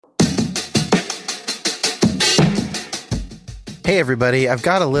Hey everybody, I've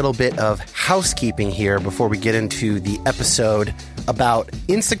got a little bit of housekeeping here before we get into the episode about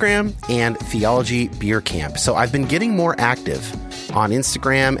Instagram and Theology Beer Camp. So I've been getting more active on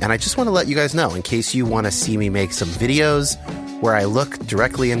Instagram, and I just want to let you guys know, in case you want to see me make some videos where I look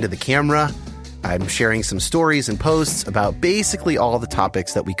directly into the camera. I'm sharing some stories and posts about basically all the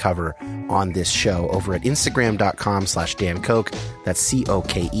topics that we cover on this show over at Instagram.com/Dan Koch. That's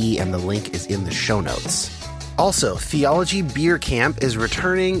C-O-K-E, and the link is in the show notes. Also, Theology Beer Camp is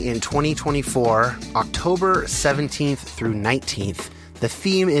returning in 2024, October 17th through 19th. The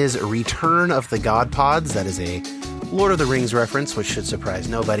theme is Return of the God Pods. That is a Lord of the Rings reference, which should surprise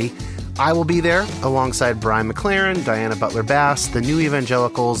nobody. I will be there alongside Brian McLaren, Diana Butler-Bass, the New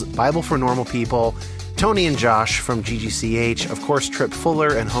Evangelicals, Bible for Normal People, Tony and Josh from GGCH, of course Trip Fuller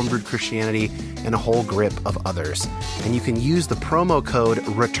and Homebrewed Christianity, and a whole grip of others. And you can use the promo code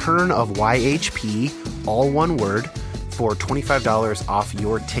RETURNOFYHP, all one word, for $25 off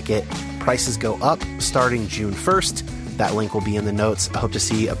your ticket. Prices go up starting June 1st. That link will be in the notes. I hope to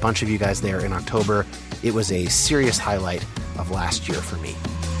see a bunch of you guys there in October. It was a serious highlight of last year for me.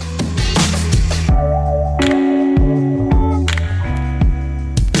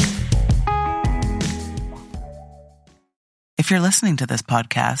 If you're listening to this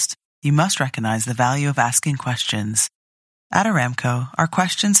podcast, you must recognize the value of asking questions. At Aramco, our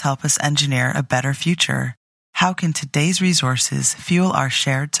questions help us engineer a better future. How can today's resources fuel our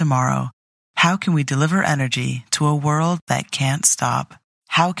shared tomorrow? How can we deliver energy to a world that can't stop?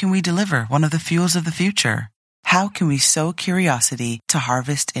 How can we deliver one of the fuels of the future? How can we sow curiosity to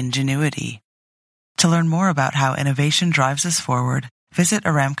harvest ingenuity? To learn more about how innovation drives us forward, visit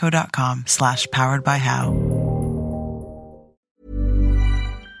aramco.com/poweredbyhow.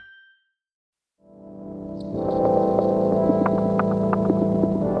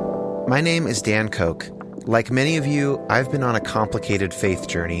 My name is Dan Koch. Like many of you, I've been on a complicated faith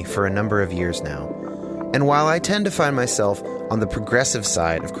journey for a number of years now. And while I tend to find myself on the progressive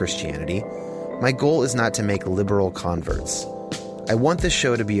side of Christianity, my goal is not to make liberal converts. I want this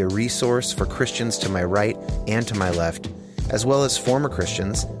show to be a resource for Christians to my right and to my left, as well as former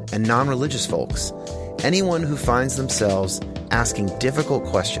Christians and non-religious folks. Anyone who finds themselves asking difficult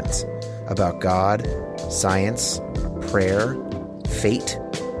questions about God, science, prayer, fate,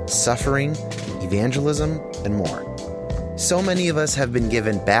 suffering, evangelism, and more. So many of us have been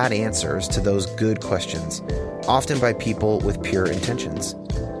given bad answers to those good questions, often by people with pure intentions.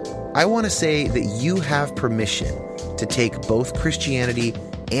 I want to say that you have permission to take both Christianity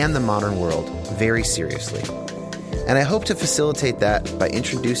and the modern world very seriously. And I hope to facilitate that by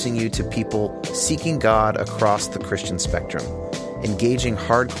introducing you to people seeking God across the Christian spectrum, engaging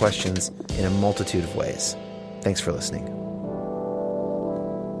hard questions in a multitude of ways. Thanks for listening.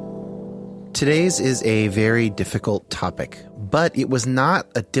 Today's is a very difficult topic, but it was not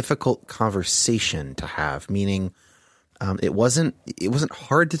a difficult conversation to have, meaning it wasn't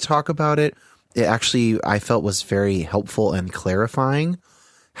hard to talk about it. It actually, I felt, was very helpful and clarifying.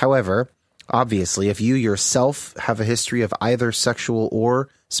 However, obviously, if you yourself have a history of either sexual or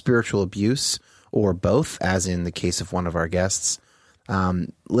spiritual abuse, or both, as in the case of one of our guests,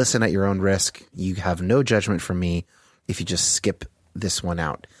 listen at your own risk. You have no judgment from me if you just skip this one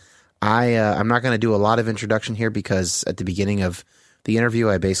out. I'm not going to do a lot of introduction here because at the beginning of the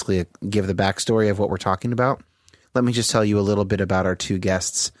interview, I basically give the backstory of what we're talking about. Let me just tell you a little bit about our two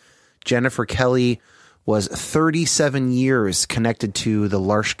guests. Jennifer Kelly was 37 years connected to the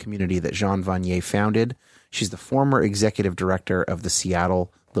L'Arche community that Jean Vanier founded. She's the former executive director of the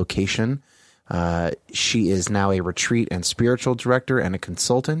Seattle location. She is now a retreat and spiritual director and a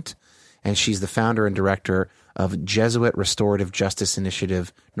consultant, and she's the founder and director of Jesuit Restorative Justice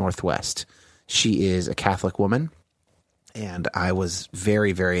Initiative Northwest. She is a Catholic woman, and I was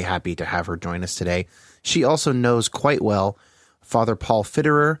very, very happy to have her join us today. She also knows quite well Father Paul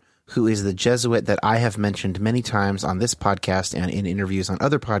Fitterer, who is the Jesuit that I have mentioned many times on this podcast and in interviews on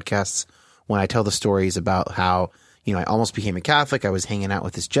other podcasts when I tell the stories about how, I almost became a Catholic. I was hanging out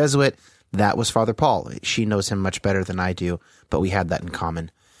with this Jesuit. That was Father Paul. She knows him much better than I do, but we had that in common.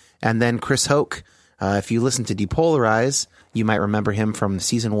 And then Chris Hoke. If you listen to Depolarize, you might remember him from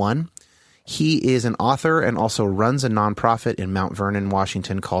season 1. He is an author and also runs a nonprofit in Mount Vernon,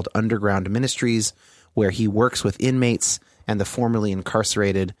 Washington called Underground Ministries, where he works with inmates and the formerly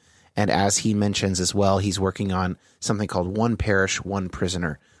incarcerated. And as he mentions as well, he's working on something called One Parish, One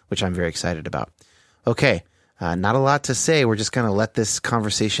Prisoner, which I'm very excited about. Okay, not a lot to say. We're just going to let this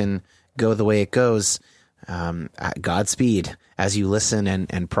conversation go the way it goes. Godspeed as you listen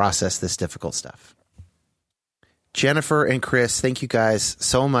and process this difficult stuff. Jennifer and Chris, thank you guys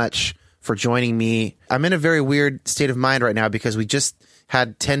so much for joining me. I'm in a very weird state of mind right now because we just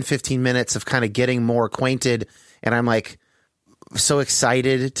had 10, 15 minutes of kind of getting more acquainted. And I'm like so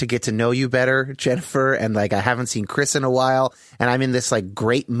excited to get to know you better, Jennifer. And like, I haven't seen Chris in a while and I'm in this like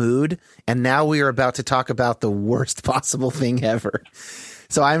great mood. And now we are about to talk about the worst possible thing ever.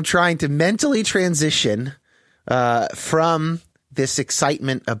 So I'm trying to mentally transition from this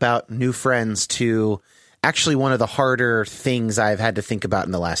excitement about new friends to actually one of the harder things I've had to think about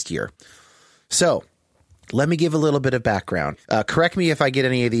in the last year. So let me give a little bit of background. Correct me if I get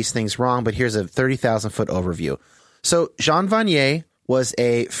any of these things wrong, but here's a 30,000-foot overview. So Jean Vanier was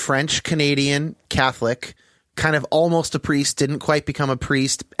a French-Canadian Catholic, kind of almost a priest, didn't quite become a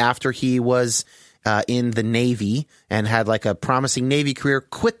priest after he was in the Navy and had like a promising Navy career,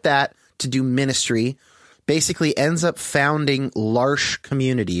 quit that to do ministry, basically ends up founding L'Arche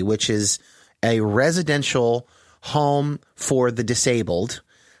Community, which is a residential home for the disabled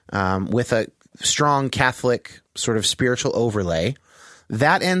with a strong Catholic sort of spiritual overlay.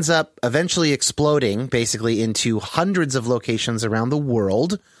 That ends up eventually exploding basically into hundreds of locations around the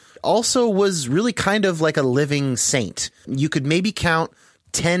world. Also was really kind of like a living saint. You could maybe count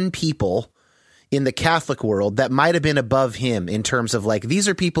 10 people in the Catholic world that might have been above him in terms of like, these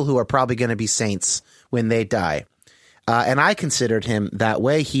are people who are probably going to be saints when they die. And I considered him that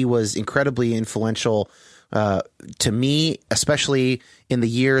way. He was incredibly influential to me, especially in the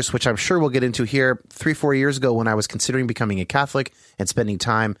years, which I'm sure we'll get into here, 3-4 years ago when I was considering becoming a Catholic and spending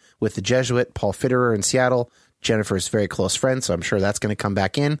time with the Jesuit Paul Fitterer in Seattle. Jennifer's very close friend, so I'm sure that's going to come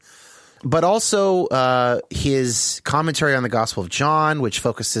back in. But also his commentary on the Gospel of John, which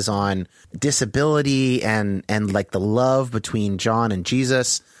focuses on disability and like the love between John and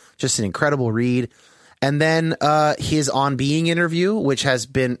Jesus. Just an incredible read. And then his On Being interview, which has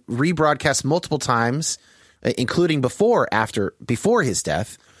been rebroadcast multiple times, including before his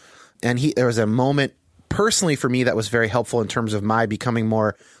death. And there was a moment personally for me that was very helpful in terms of my becoming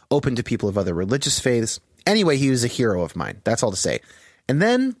more open to people of other religious faiths. Anyway, he was a hero of mine. That's all to say. And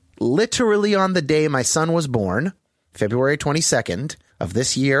then literally on the day my son was born, February 22nd of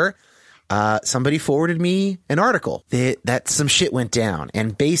this year, somebody forwarded me an article that some shit went down.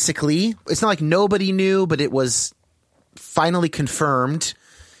 And basically, it's not like nobody knew, but it was finally confirmed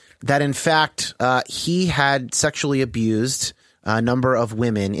that, in fact, he had sexually abused a number of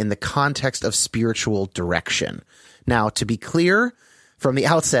women in the context of spiritual direction. Now, to be clear, from the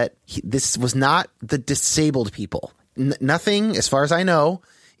outset, this was not the disabled people. Nothing, as far as I know,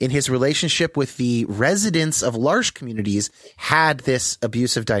 in his relationship with the residents of L'Arche communities had this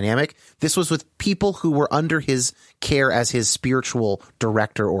abusive dynamic. This was with people who were under his care as his spiritual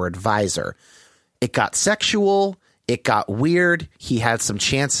director or advisor. It got sexual. It got weird. He had some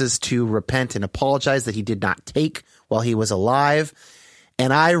chances to repent and apologize that he did not take while he was alive.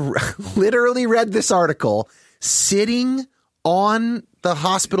 And I literally read this article sitting on the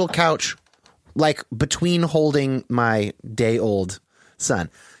hospital couch, like between holding my day-old son.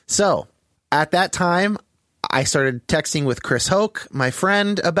 So at that time, I started texting with Chris Hoke, my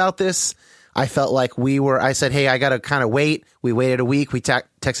friend, about this. I felt like I said, hey, I got to kind of wait. We waited a week. We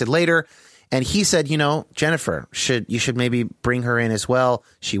texted later. And he said, Jennifer, you should maybe bring her in as well.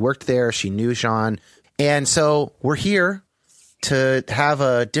 She worked there. She knew Jean. And so we're here to have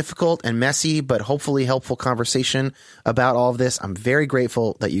a difficult and messy, but hopefully helpful conversation about all of this. I'm very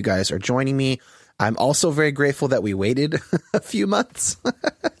grateful that you guys are joining me. I'm also very grateful that we waited a few months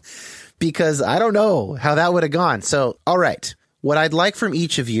because I don't know how that would have gone. So, all right. What I'd like from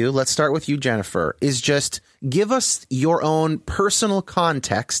each of you, let's start with you, Jennifer, is just give us your own personal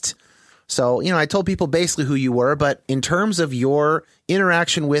context. So, I told people basically who you were, but in terms of your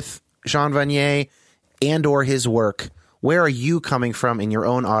interaction with Jean Vanier and or his work, where are you coming from in your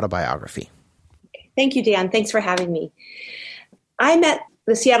own autobiography? Thank you, Dan. Thanks for having me. I met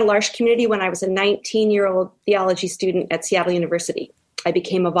the Seattle L'Arche community when I was a 19-year-old theology student at Seattle University. I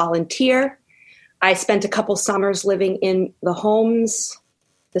became a volunteer. I spent a couple summers living in the homes.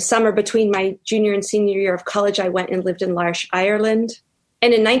 The summer between my junior and senior year of college, I went and lived in L'Arche, Ireland.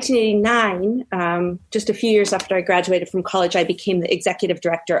 And in 1989, just a few years after I graduated from college, I became the executive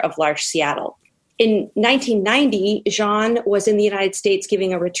director of L'Arche Seattle. In 1990, Jean was in the United States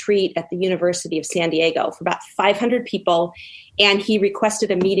giving a retreat at the University of San Diego for about 500 people, and he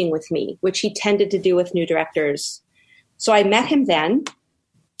requested a meeting with me, which he tended to do with new directors. So I met him then.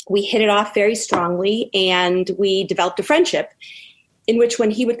 We hit it off very strongly, and we developed a friendship in which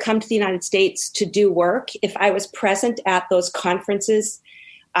when he would come to the United States to do work, if I was present at those conferences,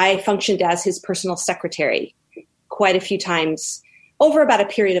 I functioned as his personal secretary quite a few times over about a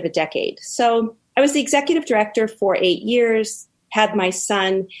period of a decade. So I was the executive director for 8 years, had my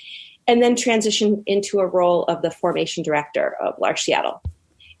son, and then transitioned into a role of the formation director of L'Arche Seattle.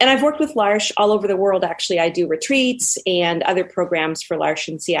 And I've worked with L'Arche all over the world. Actually, I do retreats and other programs for L'Arche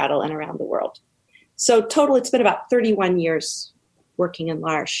in Seattle and around the world. So total, it's been about 31 years working in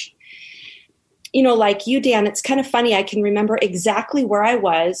L'Arche. You know, like you, Dan, it's kind of funny. I can remember exactly where I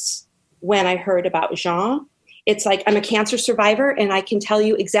was when I heard about Jean. It's like I'm a cancer survivor, and I can tell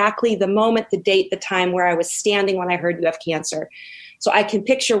you exactly the moment, the date, the time where I was standing when I heard you have cancer. So I can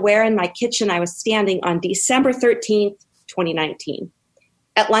picture where in my kitchen I was standing on December 13th, 2019.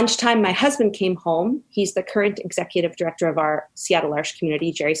 At lunchtime, my husband came home. He's the current executive director of our Seattle L'Arche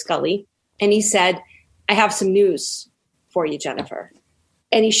community, Jerry Scully. And he said, I have some news for you, Jennifer.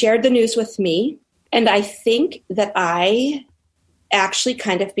 And he shared the news with me. And I think that I actually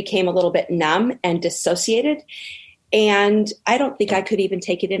kind of became a little bit numb and dissociated. And I don't think I could even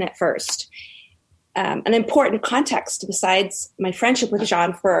take it in at first. An important context besides my friendship with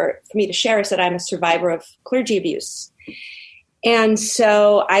Jean for me to share is that I'm a survivor of clergy abuse. And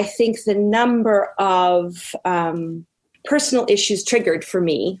so I think the number of personal issues triggered for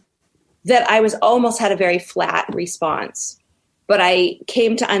me that I was almost had a very flat response. But I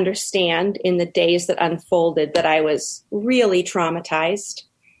came to understand in the days that unfolded that I was really traumatized,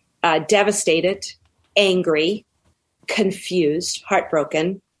 devastated, angry, confused,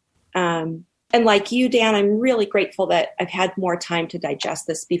 heartbroken. And like you, Dan, I'm really grateful that I've had more time to digest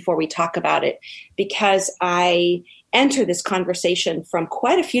this before we talk about it, because I enter this conversation from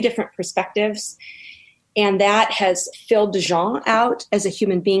quite a few different perspectives. And that has filled Jean out as a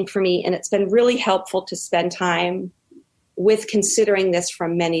human being for me. And it's been really helpful to spend time with considering this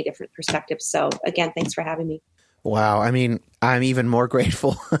from many different perspectives. So again, thanks for having me. Wow. I mean, I'm even more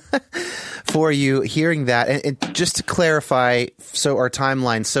grateful for you hearing that. And just to clarify, so our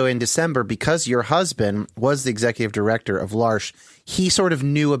timeline, so in December, because your husband was the executive director of L'Arche, he sort of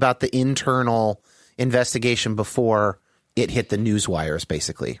knew about the internal investigation before it hit the news wires,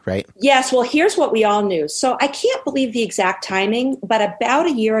 basically, right? Yes. Well, here's what we all knew. So I can't believe the exact timing, but about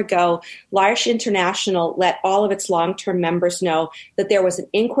a year ago, L'Arche International let all of its long-term members know that there was an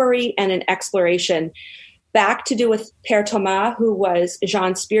inquiry and an exploration back to do with Père Thomas, who was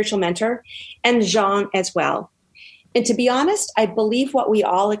Jean's spiritual mentor, and Jean as well. And to be honest, I believe what we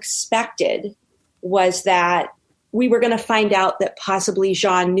all expected was that we were going to find out that possibly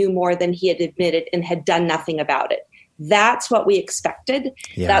Jean knew more than he had admitted and had done nothing about it. That's what we expected.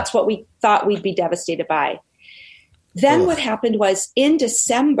 Yeah. That's what we thought we'd be devastated by. Then what happened was in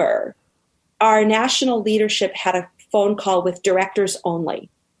December, our national leadership had a phone call with directors only.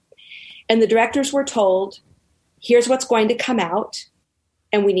 And the directors were told, here's what's going to come out,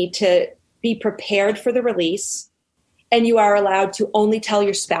 and we need to be prepared for the release. And you are allowed to only tell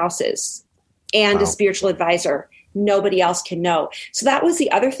your spouses and a spiritual advisor. Nobody else can know. So that was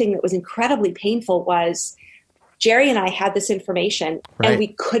the other thing that was incredibly painful was Jerry and I had this information and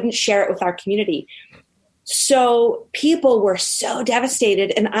we couldn't share it with our community. So people were so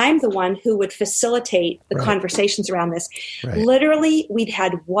devastated, and I'm the one who would facilitate the conversations around this. Literally, we'd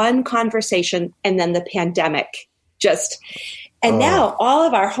had one conversation and then the pandemic now all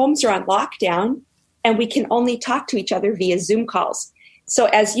of our homes are on lockdown and we can only talk to each other via Zoom calls. So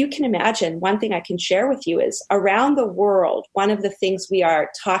as you can imagine, one thing I can share with you is around the world, one of the things we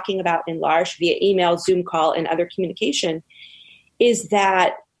are talking about in L'Arche via email, Zoom call, and other communication is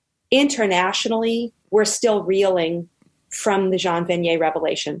that internationally, we're still reeling from the Jean Vanier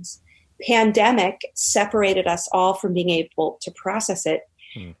revelations. Pandemic separated us all from being able to process it.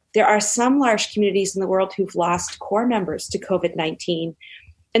 There are some L'Arche communities in the world who've lost core members to COVID-19.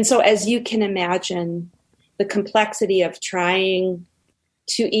 And so as you can imagine, the complexity of trying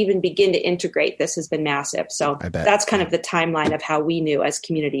to even begin to integrate this has been massive. So that's kind of the timeline of how we knew as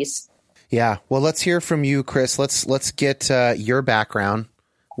communities. Yeah. Well, let's hear from you, Chris. Let's get your background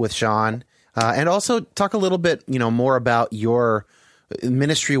with Jean, and also talk a little bit, more about your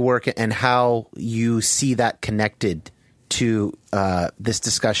ministry work and how you see that connected to this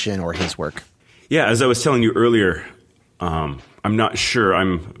discussion or his work. Yeah. As I was telling you earlier, I'm not sure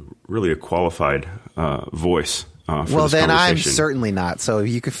I'm really a qualified voice. Well, then I'm certainly not. So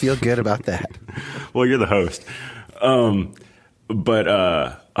you could feel good about that. Well, you're the host. But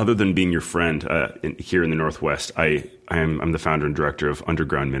other than being your friend here in the Northwest, I'm the founder and director of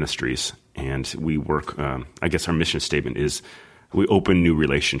Underground Ministries. And we work, I guess our mission statement is we open new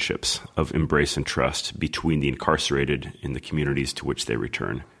relationships of embrace and trust between the incarcerated and the communities to which they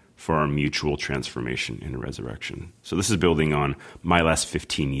return for our mutual transformation and resurrection. So this is building on my last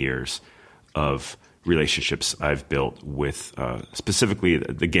 15 years of relationships I've built with specifically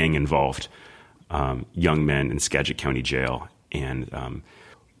the gang involved young men in Skagit County Jail. And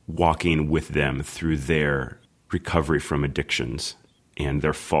walking with them through their recovery from addictions and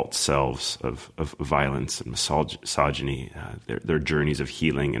their false selves of violence and misogyny, their journeys of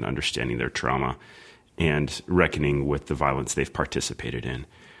healing and understanding their trauma and reckoning with the violence they've participated in,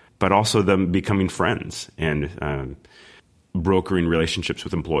 but also them becoming friends and brokering relationships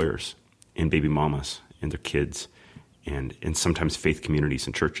with employers and baby mamas and their kids and sometimes faith communities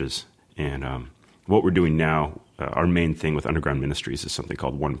and churches. And what we're doing now, our main thing with Underground Ministries is something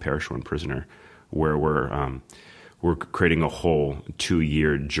called One Parish, One Prisoner, where we're creating a whole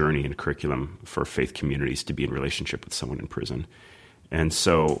 2-year journey and curriculum for faith communities to be in relationship with someone in prison. And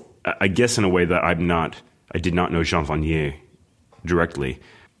so I guess in a way that I did not know Jean Vanier directly.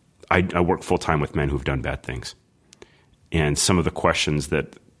 I work full-time with men who've done bad things. And some of the questions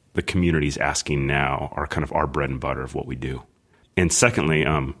that the community's asking now are kind of our bread and butter of what we do. And secondly,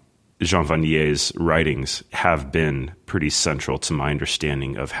 Jean Vanier's writings have been pretty central to my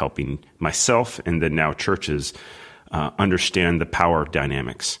understanding of helping myself and then now churches understand the power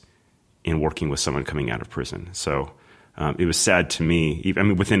dynamics in working with someone coming out of prison. So it was sad to me. I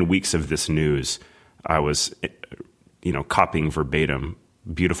mean, within weeks of this news, I was, copying verbatim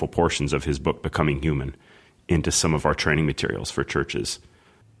beautiful portions of his book, Becoming Human, into some of our training materials for churches.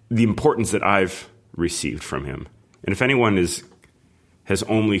 The importance that I've received from him, and if anyone has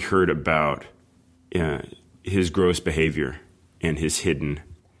only heard about his gross behavior and his hidden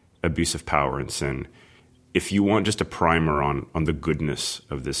abuse of power and sin, if you want just a primer on the goodness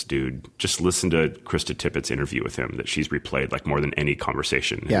of this dude, just listen to Krista Tippett's interview with him that she's replayed like more than any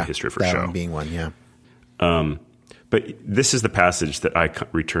conversation in the history of her show. That one being one, yeah. But this is the passage that I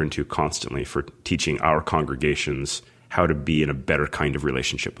return to constantly for teaching our congregations how to be in a better kind of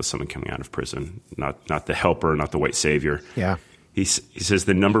relationship with someone coming out of prison, not the helper, not the white savior. Yeah. He says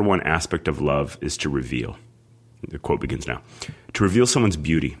the number one aspect of love is to reveal. The quote begins now. To reveal someone's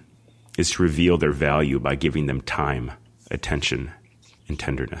beauty is to reveal their value by giving them time, attention, and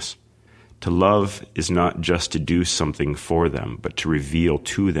tenderness. To love is not just to do something for them, but to reveal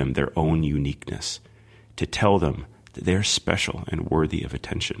to them their own uniqueness, to tell them that they're special and worthy of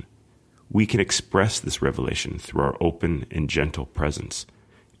attention. We can express this revelation through our open and gentle presence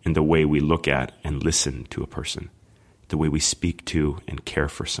in the way we look at and listen to a person, the way we speak to and care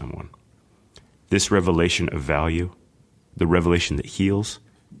for someone. This revelation of value, the revelation that heals,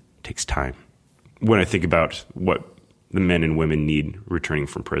 takes time. When I think about what the men and women need returning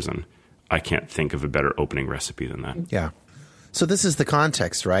from prison, I can't think of a better opening recipe than that. Yeah. So this is the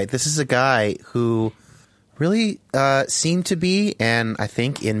context, right? This is a guy who really seemed to be, and I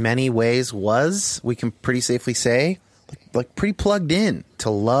think in many ways was, we can pretty safely say, like pretty plugged in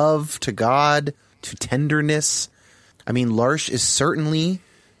to love, to God, to tenderness. I mean, L'Arche is certainly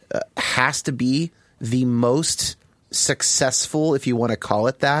has to be the most successful, if you want to call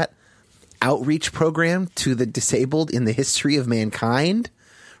it that, outreach program to the disabled in the history of mankind,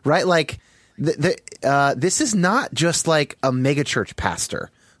 right? Like, this is not just like a megachurch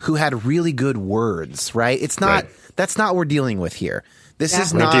pastor who had really good words, right? It's not. Right. That's not what we're dealing with here. This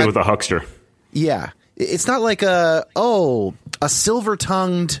is not dealing with a huckster. Yeah, it's not like a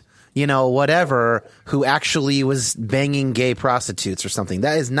silver-tongued, whatever, who actually was banging gay prostitutes or something.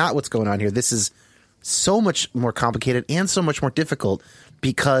 That is not what's going on here. This is so much more complicated and so much more difficult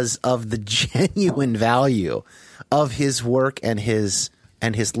because of the genuine value of his work and his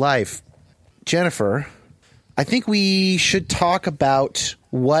life. Jennifer, I think we should talk about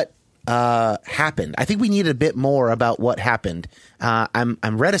what happened. I think we need a bit more about what happened. I'm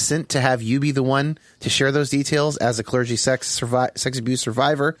reticent to have you be the one to share those details as a clergy sex abuse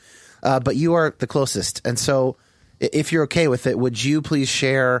survivor, but you are the closest. And so, if you're okay with it, would you please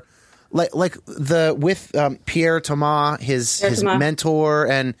share, with Pierre Thomas, his mentor,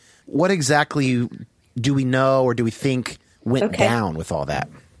 and what exactly do we know or do we think went down with all that?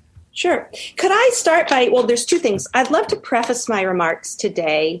 Sure. Could I start by, there's two things. I'd love to preface my remarks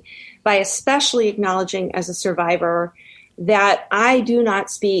today by especially acknowledging as a survivor that I do not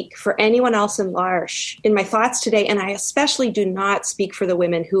speak for anyone else in L'Arche in my thoughts today, and I especially do not speak for the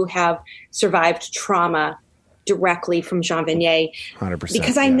women who have survived trauma directly from Jean Vanier. 100%.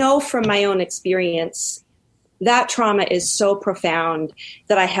 Because I know from my own experience that trauma is so profound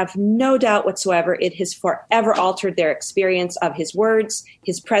that I have no doubt whatsoever it has forever altered their experience of his words,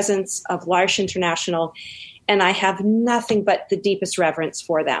 his presence, of L'Arche International, and I have nothing but the deepest reverence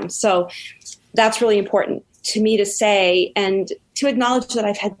for them. So that's really important to me to say and to acknowledge that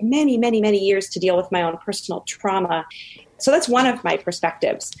I've had many, many, many years to deal with my own personal trauma. So that's one of my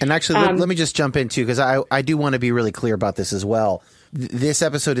perspectives. And actually, let me just jump in too, because I do want to be really clear about this as well. this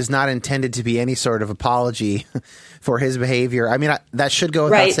episode is not intended to be any sort of apology for his behavior. I mean, that should go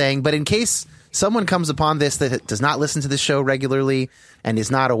without saying, but in case someone comes upon this that does not listen to the show regularly and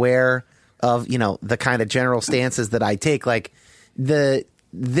is not aware of, the kind of general stances that I take, like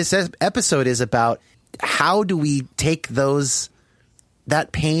this episode is about how do we take that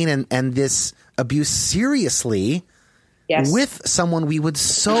pain and this abuse seriously with someone we would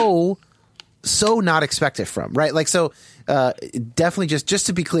so not expect it from, right? Like, so definitely just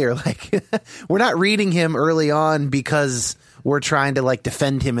to be clear, like we're not reading him early on because we're trying to like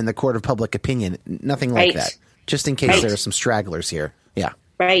defend him in the court of public opinion. Nothing like that. Just in case there are some stragglers here. Yeah.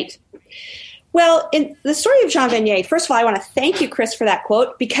 Right. Well, in the story of Jean Vanier, first of all, I want to thank you, Chris, for that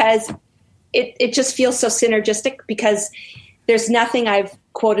quote, because it just feels so synergistic, because there's nothing I've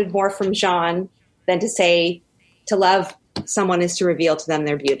quoted more from Jean than to say to love someone is to reveal to them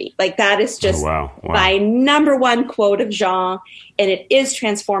their beauty. Like, that is just my number one quote of Jean, and it is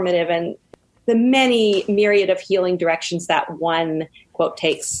transformative, and the many myriad of healing directions that one quote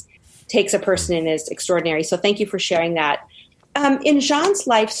takes a person in is extraordinary. So thank you for sharing that. In Jean's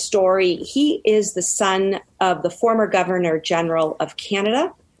life story, he is the son of the former Governor General of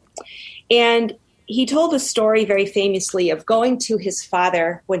Canada, and he told a story very famously of going to his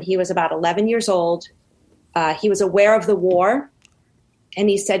father when he was about 11 years old. He was aware of the war, and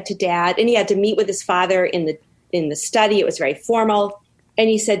he said to Dad, and he had to meet with his father in the study. It was very formal. And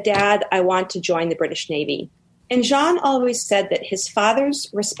he said, "Dad, I want to join the British Navy." And Jean always said that his father's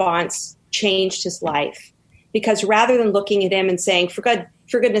response changed his life, because rather than looking at him and saying, for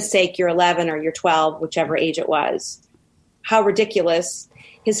goodness sake, you're 11 or you're 12, whichever age it was, how ridiculous,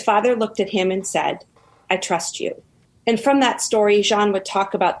 his father looked at him and said, "I trust you." And from that story, Jean would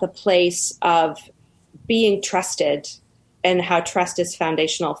talk about the place of being trusted and how trust is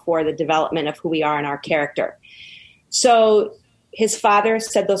foundational for the development of who we are and our character. So his father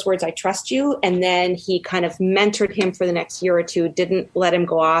said those words, "I trust you," and then he kind of mentored him for the next year or two, didn't let him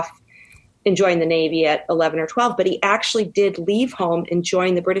go off and join the Navy at 11 or 12, but he actually did leave home and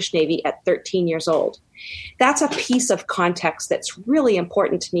join the British Navy at 13 years old. That's a piece of context that's really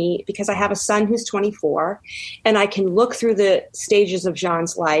important to me, because I have a son who's 24, and I can look through the stages of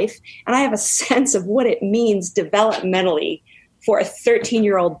Jean's life, and I have a sense of what it means developmentally for a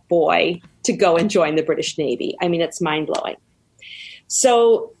 13-year-old boy to go and join the British Navy. I mean, it's mind-blowing.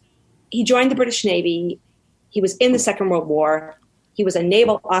 So he joined the British Navy. He was in the Second World War. He was a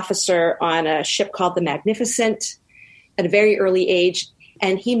naval officer on a ship called the Magnificent at a very early age.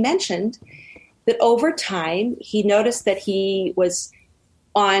 And he mentioned that over time, he noticed that he was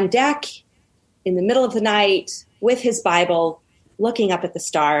on deck in the middle of the night with his Bible, looking up at the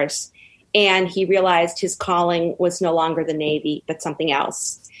stars. And he realized his calling was no longer the Navy, but something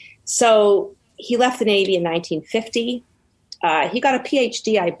else. So he left the Navy in 1950. He got a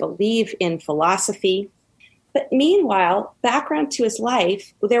PhD, I believe, in philosophy. But meanwhile, background to his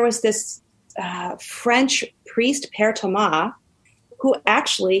life, there was this French priest, Père Thomas, who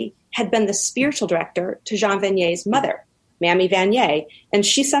actually had been the spiritual director to Jean Vanier's mother, Mamie Vanier, and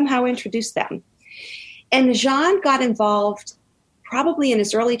she somehow introduced them. And Jean got involved probably in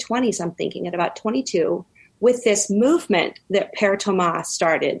his early 20s, I'm thinking, at about 22, with this movement that Père Thomas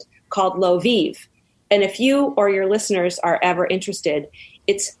started called L'Eau Vive. And if you or your listeners are ever interested,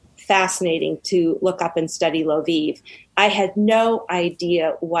 it's fascinating to look up and study L'Eau Vive. I had no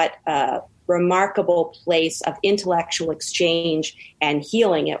idea what a remarkable place of intellectual exchange and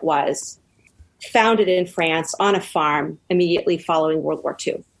healing it was, founded in France on a farm immediately following World War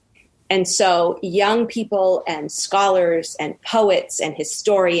II. And so young people and scholars and poets and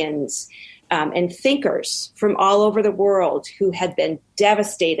historians and thinkers from all over the world who had been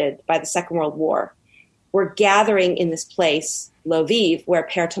devastated by the Second World War were gathering in this place, L'Eau Vive, where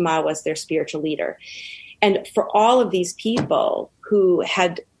Père Thomas was their spiritual leader. And for all of these people who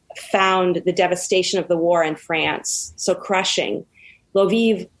had found the devastation of the war in France so crushing, L'Eau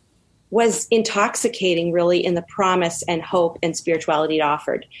Vive was intoxicating, really, in the promise and hope and spirituality it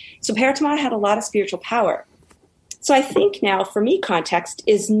offered. So Père Thomas had a lot of spiritual power. So I think now, for me, context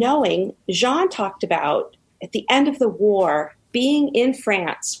is knowing Jean talked about, at the end of the war, being in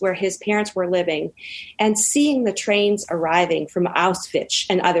France where his parents were living and seeing the trains arriving from Auschwitz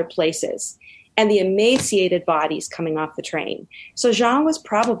and other places and the emaciated bodies coming off the train. So Jean was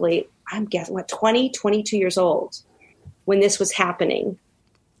probably, I'm guessing, 20, 22 years old when this was happening.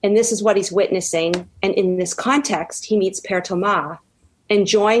 And this is what he's witnessing. And in this context, he meets Père Thomas and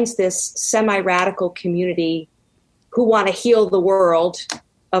joins this semi-radical community who want to heal the world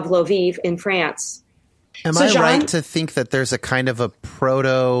of L'Eau Vive in France. Am I right to think that there's a kind of a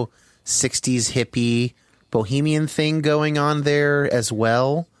proto 60s hippie bohemian thing going on there as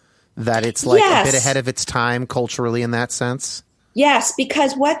well, that it's like a bit ahead of its time culturally in that sense? Yes,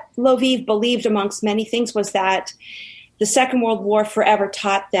 because what Lviv believed, amongst many things, was that the Second World War forever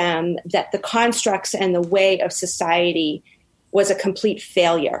taught them that the constructs and the way of society was a complete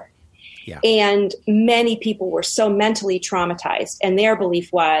failure. Yeah. And many people were so mentally traumatized. And their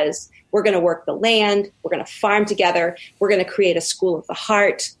belief was, we're going to work the land, we're going to farm together, we're going to create a school of the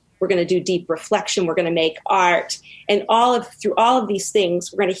heart, we're going to do deep reflection, we're going to make art. And through all of these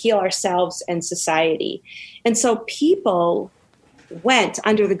things, we're going to heal ourselves and society. And so people went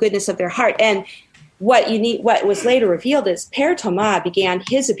under the goodness of their heart. And what was later revealed is Père Thomas began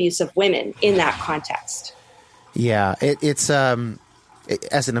his abuse of women in that context. Yeah, it's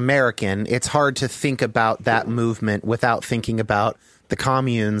as an American, it's hard to think about that movement without thinking about the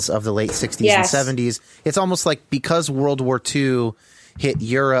communes of the late 60s Yes. and 70s. It's almost like because World War II hit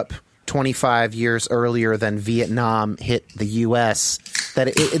Europe 25 years earlier than Vietnam hit the U.S.,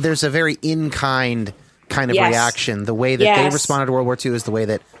 that there's a very in-kind kind of Yes. reaction. The way that they responded to World War II is the way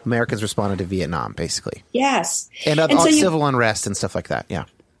that Americans responded to Vietnam, basically. Yes. And so civil unrest and stuff like that, yeah.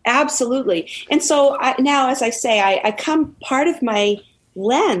 Absolutely. And so now, as I say, I come, part of my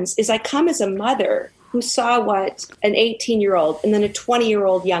lens is I come as a mother who saw what an 18-year-old and then a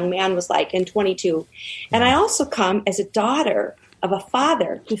 20-year-old young man was like, and 22. And I also come as a daughter of a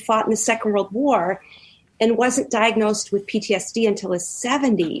father who fought in the Second World War and wasn't diagnosed with PTSD until his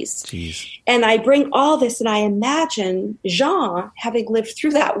 70s. Jeez. And I bring all this, and I imagine Jean having lived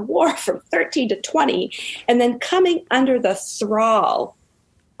through that war from 13 to 20, and then coming under the thrall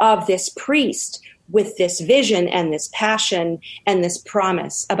of this priest with this vision and this passion and this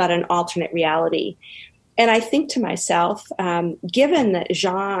promise about an alternate reality. And I think to myself, given that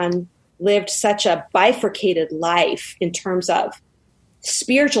Jean lived such a bifurcated life in terms of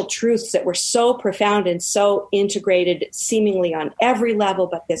spiritual truths that were so profound and so integrated seemingly on every level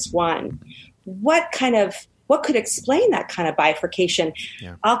but this one, what could explain that kind of bifurcation?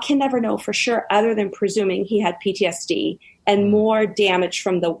 Yeah. I can never know for sure, other than presuming he had PTSD and more damage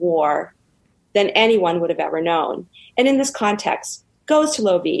from the war than anyone would have ever known. And in this context, goes to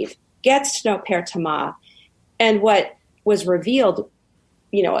Lviv, gets to know Père Thomas, and what was revealed,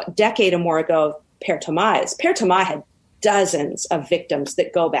 a decade or more ago of Père Thomas had dozens of victims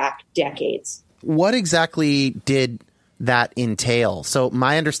that go back decades. What exactly did that entail? So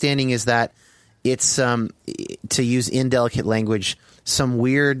my understanding is that it's, to use indelicate language, some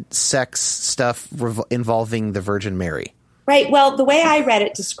weird sex stuff involving the Virgin Mary. Right. Well, the way I read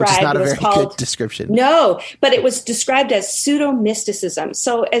it described, which is not it a was very called, good description. No, but it was described as pseudo-mysticism.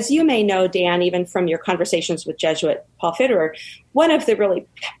 So as you may know, Dan, even from your conversations with Jesuit Paul Fitterer, one of the really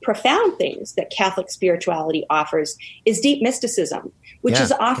profound things that Catholic spirituality offers is deep mysticism, which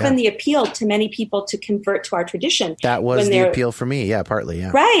is often the appeal to many people to convert to our tradition. That was the appeal for me. Yeah, partly.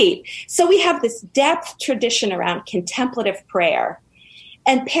 Yeah. Right. So we have this depth tradition around contemplative prayer.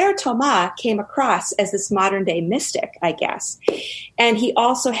 And Père Thomas came across as this modern day mystic, I guess. And he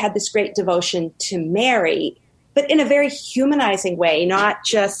also had this great devotion to Mary, but in a very humanizing way, not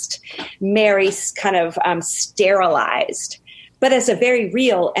just Mary kind of sterilized, but as a very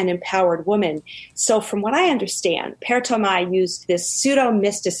real and empowered woman. So from what I understand, Père Thomas used this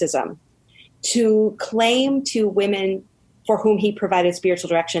pseudo-mysticism to claim to women for whom he provided spiritual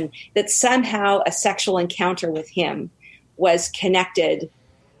direction that somehow a sexual encounter with him was connected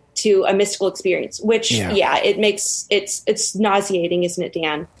to a mystical experience, which, it makes it's nauseating, isn't it,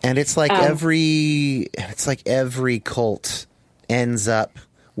 Dan? And it's like every cult ends up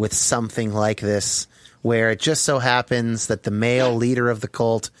with something like this, where it just so happens that the male leader of the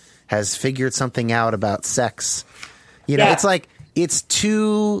cult has figured something out about sex. It's like, it's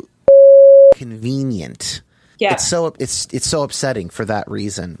too convenient. Yeah. It's so upsetting for that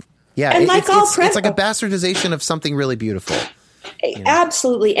reason. Yeah, and it's like a bastardization of something really beautiful.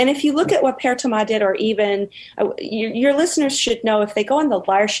 Absolutely. And if you look at what Père Thomas did, or even your listeners should know, if they go on the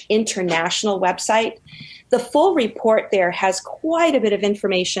L'Arche International website, the full report there has quite a bit of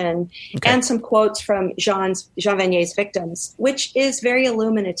information and some quotes from Jean Vanier's victims, which is very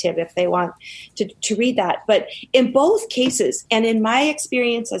illuminative if they want to read that. But in both cases, and in my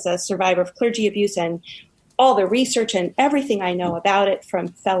experience as a survivor of clergy abuse and all the research and everything I know about it from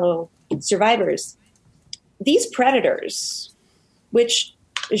fellow survivors, these predators, which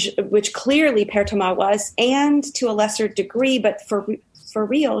clearly Père Thomas was, and to a lesser degree, but for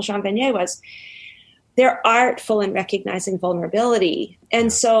real, Jean Vanier was, they're artful in recognizing vulnerability.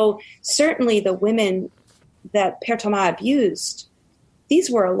 And so certainly the women that Père Thomas abused, these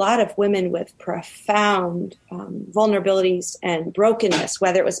were a lot of women with profound vulnerabilities and brokenness,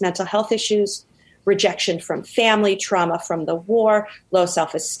 whether it was mental health issues rejection from family, trauma from the war, low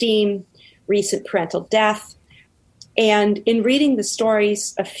self-esteem, recent parental death. And in reading the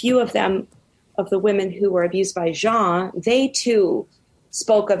stories, a few of them, of the women who were abused by Jean, they too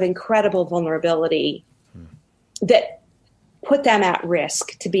spoke of incredible vulnerability that put them at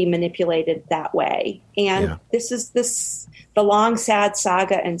risk to be manipulated that way. And this is the long, sad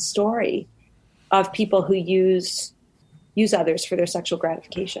saga and story of people who use others for their sexual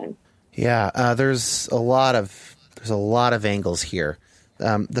gratification. Yeah, there's a lot of angles here.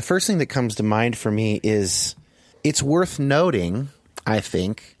 The first thing that comes to mind for me is it's worth noting, I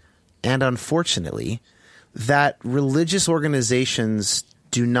think, and unfortunately, that religious organizations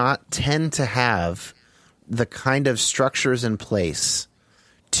do not tend to have the kind of structures in place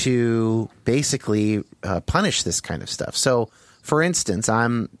to basically punish this kind of stuff. So, for instance,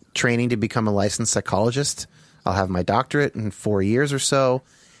 I'm training to become a licensed psychologist. I'll have my doctorate in 4 years or so.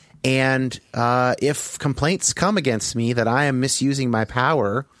 And if complaints come against me that I am misusing my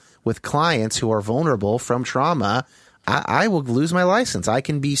power with clients who are vulnerable from trauma, I will lose my license. I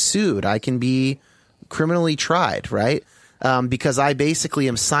can be sued. I can be criminally tried, right? Because I basically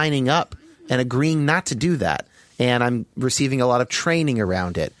am signing up and agreeing not to do that. And I'm receiving a lot of training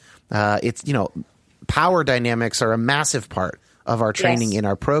around it. It's, power dynamics are a massive part of our training in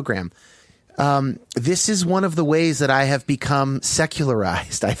our program. This is one of the ways that I have become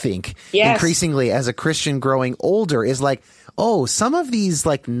secularized, I think, increasingly as a Christian growing older, is like, oh, some of these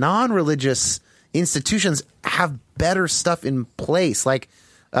like non-religious institutions have better stuff in place. Like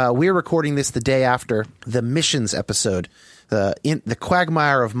we're recording this the day after the missions episode, the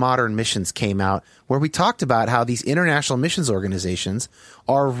quagmire of modern missions came out, where we talked about how these international missions organizations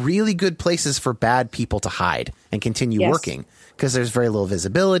are really good places for bad people to hide and continue working because there's very little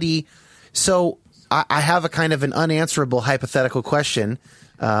visibility. So I have a kind of an unanswerable hypothetical question,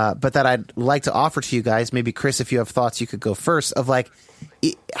 but that I'd like to offer to you guys. Maybe, Chris, if you have thoughts, you could go first, of like,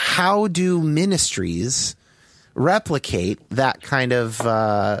 how do ministries replicate that kind of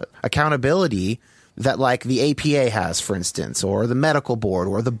accountability that like the APA has, for instance, or the medical board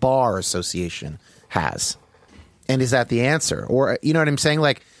or the bar association has? And is that the answer? Or, you know what I'm saying?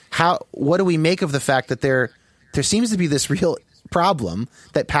 Like, what do we make of the fact that there seems to be this real problem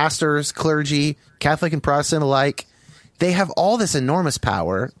that pastors, clergy, Catholic and Protestant alike, they have all this enormous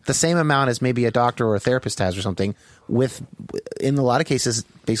power, the same amount as maybe a doctor or a therapist has or something, with, in a lot of cases,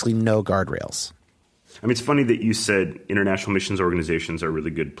 basically no guardrails. I mean, it's funny that you said international missions organizations are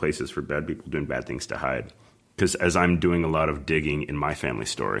really good places for bad people doing bad things to hide. Because as I'm doing a lot of digging in my family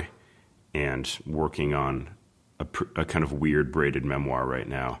story and working on a kind of weird braided memoir right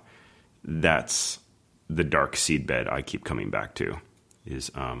now, that's the dark seedbed I keep coming back to.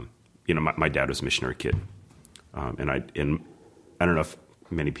 Is my dad was a missionary kid, and I don't know if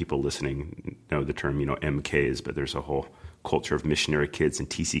many people listening know the term MKs, but there's a whole culture of missionary kids and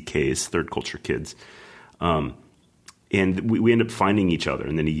TCKs, third culture kids. And we end up finding each other.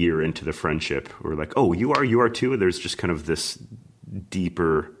 And then a year into the friendship, we're like, oh, you are too. There's just kind of this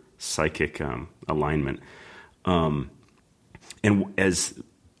deeper psychic alignment. And as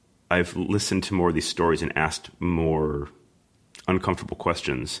I've listened to more of these stories and asked more uncomfortable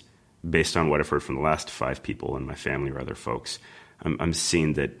questions based on what I've heard from the last 5 people in my family or other folks, I'm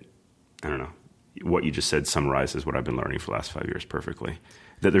seeing that, I don't know, what you just said summarizes what I've been learning for the last 5 years perfectly.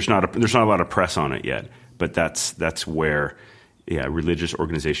 That there's not a lot of press on it yet, but that's where religious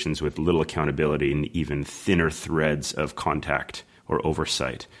organizations with little accountability and even thinner threads of contact or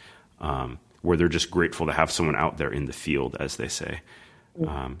oversight, where they're just grateful to have someone out there in the field, as they say.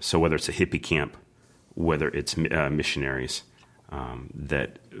 So whether it's a hippie camp, whether it's missionaries,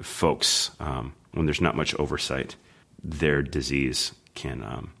 that folks, when there's not much oversight, their disease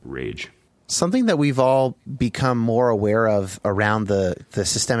can rage. Something that we've all become more aware of around the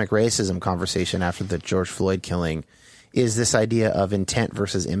systemic racism conversation after the George Floyd killing is this idea of intent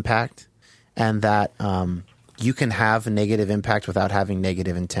versus impact, and that you can have a negative impact without having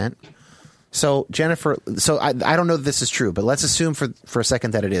negative intent. So, Jennifer, I don't know that this is true, but let's assume for a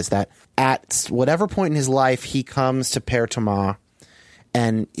second that it is, that at whatever point in his life he comes to Père Thomas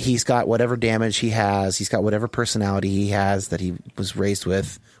and he's got whatever damage he has, he's got whatever personality he has that he was raised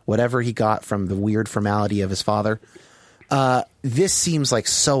with, whatever he got from the weird formality of his father, this seems like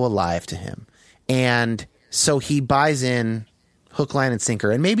so alive to him. And so he buys in hook, line, and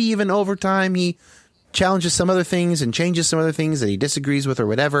sinker. And maybe even over time he challenges some other things and changes some other things that he disagrees with or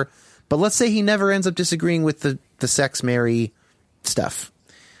whatever. But let's say he never ends up disagreeing with the sex marry stuff.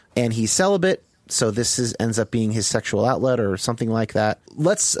 And he's celibate, so this ends up being his sexual outlet or something like that.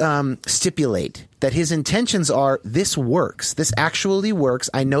 Let's stipulate that his intentions are, this works. This actually works.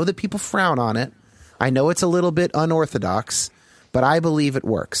 I know that people frown on it, I know it's a little bit unorthodox, but I believe it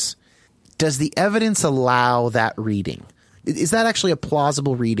works. Does the evidence allow that reading? Is that actually a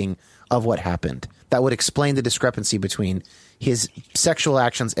plausible reading of what happened that would explain the discrepancy between his sexual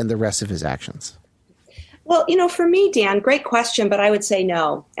actions and the rest of his actions? Well, for me, Dan, great question, but I would say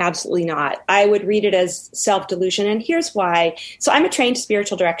no, absolutely not. I would read it as self-delusion, and here's why. So I'm a trained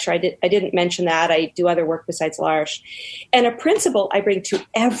spiritual director. I didn't mention that. I do other work besides L'Arche. And a principle I bring to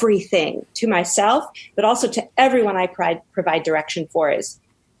everything, to myself, but also to everyone I provide direction for is,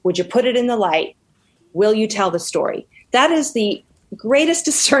 would you put it in the light? Will you tell the story? That is the greatest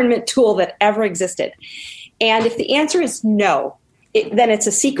discernment tool that ever existed. And if the answer is no, then it's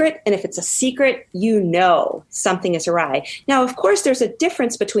a secret. And if it's a secret, something is awry. Now, of course, there's a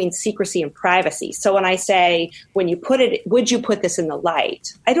difference between secrecy and privacy. So when I say, would you put this in the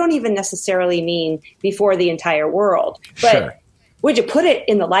light? I don't even necessarily mean before the entire world. But Sure. Would you put it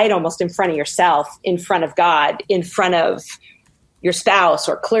in the light almost in front of yourself, in front of God, in front of your spouse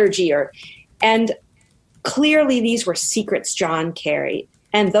or clergy? And clearly these were secrets John carried.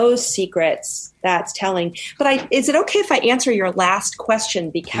 And those secrets, that's telling. But is it okay if I answer your last question?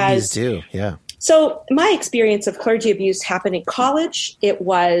 Because Please do, yeah. So my experience of clergy abuse happened in college. It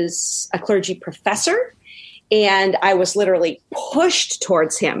was a clergy professor, and I was literally pushed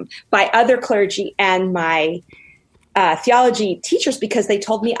towards him by other clergy and my theology teachers because they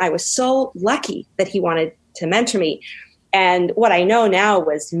told me I was so lucky that he wanted to mentor me. And what I know now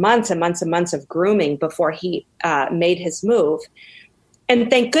was months and months and months of grooming before he made his move. And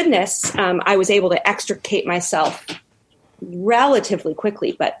thank goodness I was able to extricate myself relatively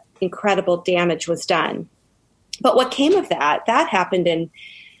quickly, but incredible damage was done. But what came of that happened in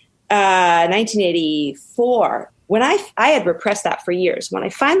 1984, when I had repressed that for years. When I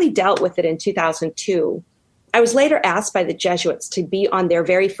finally dealt with it in 2002, I was later asked by the Jesuits to be on their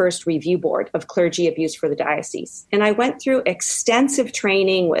very first review board of clergy abuse for the diocese. And I went through extensive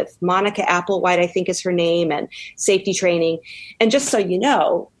training with Monica Applewhite, I think is her name, and safety training. And just so you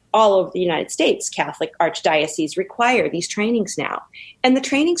know, all over the United States, Catholic archdioceses require these trainings now. And the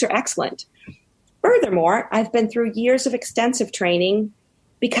trainings are excellent. Furthermore, I've been through years of extensive training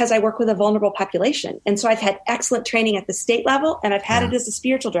because I work with a vulnerable population. And so I've had excellent training at the state level, and I've had it as a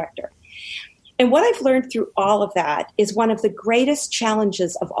spiritual director. And what I've learned through all of that is one of the greatest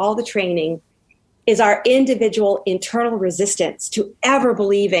challenges of all the training is our individual internal resistance to ever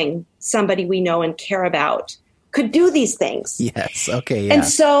believing somebody we know and care about could do these things. Yes. Okay. Yeah. And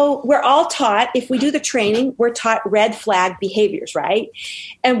so we're all taught, if we do the training, we're taught red flag behaviors, right?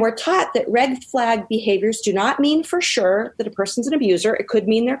 And we're taught that red flag behaviors do not mean for sure that a person's an abuser. It could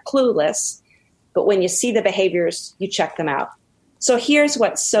mean they're clueless. But when you see the behaviors, you check them out. So here's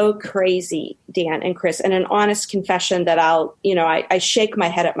what's so crazy, Dan and Chris, and an honest confession that I shake my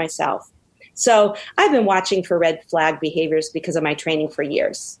head at myself. So I've been watching for red flag behaviors because of my training for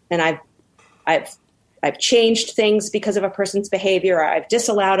years. And I've changed things because of a person's behavior, or I've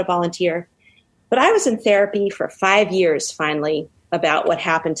disallowed a volunteer. But I was in therapy for 5 years, finally, about what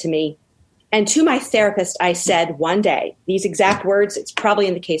happened to me. And to my therapist, I said one day, these exact words, it's probably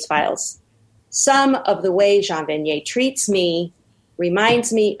in the case files, some of the way Jean Vanier treats me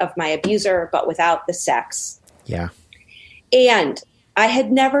reminds me of my abuser, but without the sex. Yeah. And I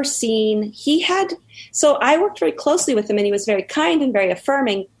had never seen, so I worked very closely with him, and he was very kind and very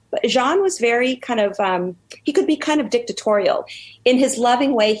affirming. But Jean was very kind of, he could be kind of dictatorial. In his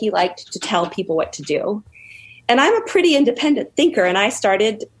loving way, he liked to tell people what to do. And I'm a pretty independent thinker, and I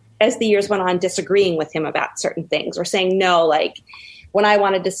started, as the years went on, disagreeing with him about certain things, or saying no, like when I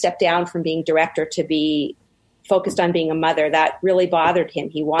wanted to step down from being director to be focused on being a mother, that really bothered him.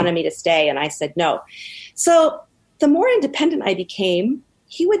 He wanted me to stay, and I said no. So the more independent I became,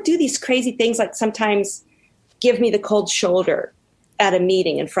 he would do these crazy things, like sometimes give me the cold shoulder at a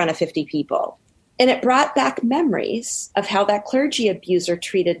meeting in front of 50 people. And it brought back memories of how that clergy abuser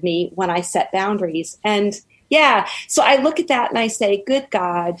treated me when I set boundaries. And yeah, so I look at that and I say, good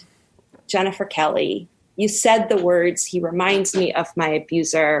God, Jennifer Kelly, you said the words, he reminds me of my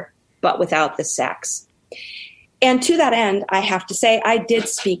abuser, but without the sex. And to that end, I have to say, I did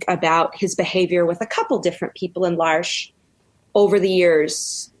speak about his behavior with a couple different people in L'Arche over the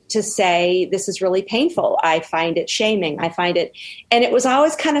years to say, this is really painful. I find it shaming. And it was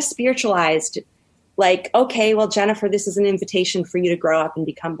always kind of spiritualized, like, okay, well, Jennifer, this is an invitation for you to grow up and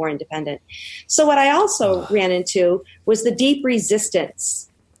become more independent. So what I also ran into was the deep resistance.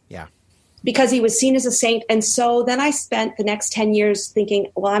 Yeah. Because he was seen as a saint. And so then I spent the next 10 years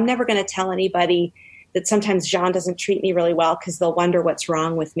thinking, well, I'm never going to tell anybody that sometimes Jean doesn't treat me really well because they'll wonder what's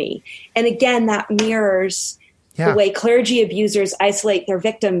wrong with me. And again, that mirrors the way clergy abusers isolate their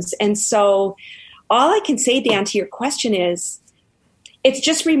victims. And so all I can say, Dan, to your question is, it's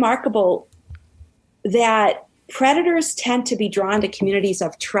just remarkable that predators tend to be drawn to communities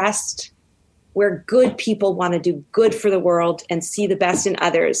of trust where good people want to do good for the world and see the best in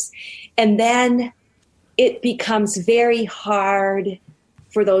others. And then it becomes very hard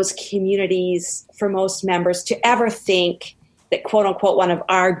for those communities, for most members, to ever think that, quote unquote, one of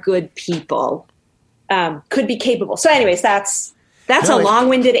our good people could be capable. So anyways, that's a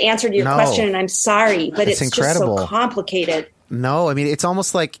long-winded answer to your question, and I'm sorry, but it's incredible. Just so complicated. No, I mean, it's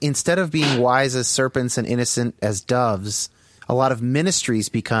almost like instead of being wise as serpents and innocent as doves, a lot of ministries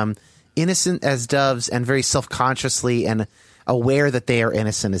become innocent as doves and very self-consciously and aware that they are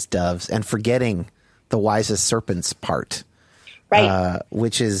innocent as doves and forgetting the wise as serpents part, right?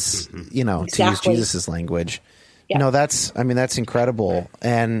 Which is, exactly. To use Jesus's language. Yep. That's incredible.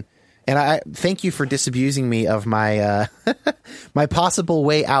 And I thank you for disabusing me of my my possible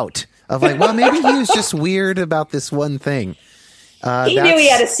way out of like, well, maybe he was just weird about this one thing. He knew he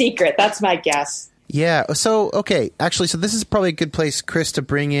had a secret. That's my guess. Yeah. So, okay. Actually, so this is probably a good place, Chris, to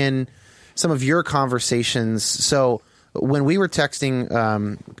bring in some of your conversations. So when we were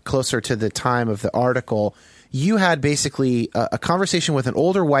texting closer to the time of the article, you had basically a conversation with an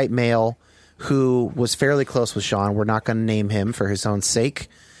older white male who was fairly close with Jean. We're not going to name him for his own sake.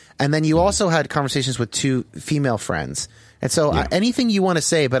 And then you also had conversations with two female friends. And so anything you want to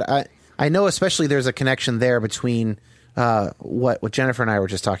say, but I know especially there's a connection there between what Jennifer and I were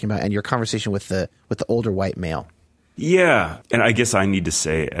just talking about and your conversation with the older white male. Yeah. And I guess I need to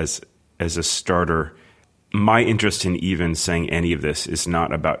say as a starter, my interest in even saying any of this is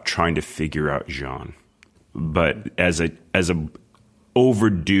not about trying to figure out Jean, but as a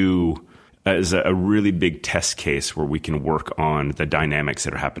really big test case where we can work on the dynamics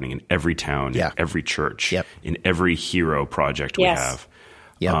that are happening in every town, in every church, in every hero project we have,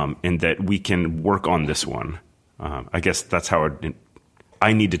 and that we can work on this one. I guess that's how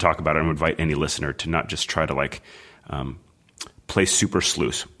I need to talk about it. I invite any listener to not just try to play super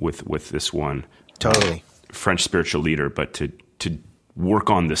sleuth with this one French spiritual leader, but to work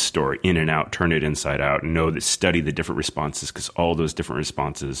on this story in and out, turn it inside out, and know that study the different responses because all those different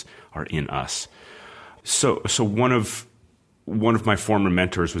responses are in us. So one of my former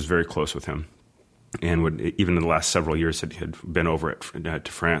mentors was very close with him, and even in the last several years had been over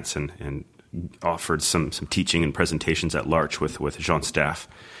to France and offered some teaching and presentations at L'Arche with Jean's staff.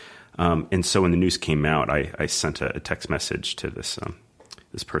 And so when the news came out, I sent a text message to this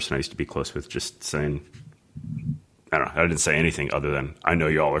person I used to be close with, just saying, I don't know, I didn't say anything other than, I know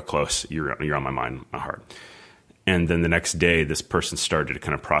you all are close. You're on my mind, my heart. And then the next day, this person started to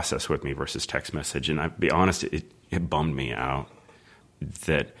kind of process with me versus text message. And I'll be honest, it bummed me out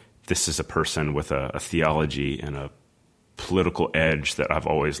that this is a person with a theology and a political edge that I've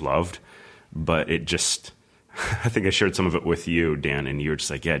always loved. But it just, I think I shared some of it with you, Dan, and you were just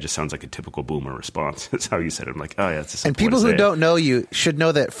like, yeah, it just sounds like a typical boomer response. That's how you said it. I'm like, oh, yeah, that's a simple And people who don't it. know you should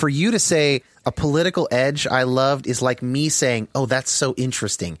know that for you to say a political edge I loved is like me saying, oh, that's so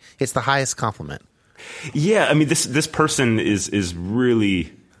interesting. It's the highest compliment. Yeah, I mean, this person is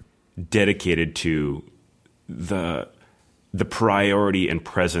really dedicated to the priority and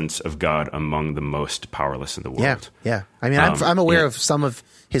presence of God among the most powerless in the world. Yeah. I mean, I'm aware of some of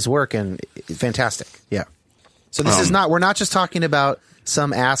his work, and fantastic. Yeah. So this is we're not just talking about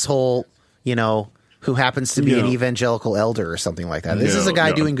some asshole, who happens to be an evangelical elder or something like that. This is a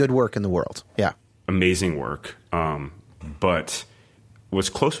guy doing good work in the world. Yeah. Amazing work. But was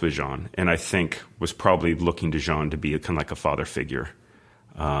close with Jean, and I think was probably looking to Jean to be kind of like a father figure.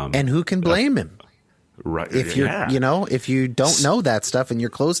 And who can blame him? Right. If you're, if you don't know that stuff and you're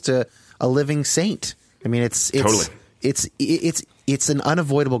close to a living saint, I mean, it's an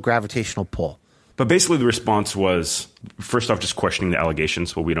unavoidable gravitational pull. But basically the response was, first off, just questioning the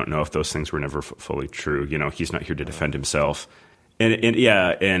allegations. Well, we don't know if those things were never fully true. He's not here to defend himself.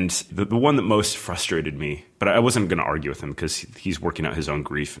 And the one that most frustrated me, but I wasn't going to argue with him because he's working out his own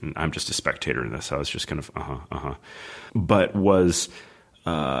grief, and I'm just a spectator in this. I was just kind of, But was,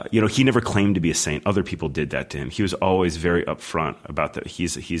 he never claimed to be a saint. Other people did that to him. He was always very upfront about that.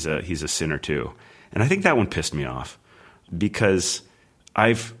 He's a sinner too. And I think that one pissed me off because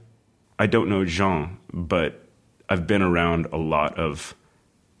I don't know Jean, but I've been around a lot of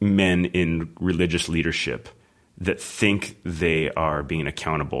men in religious leadership that think they are being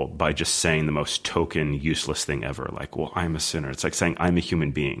accountable by just saying the most token, useless thing ever. Like, well, I'm a sinner. It's like saying I'm a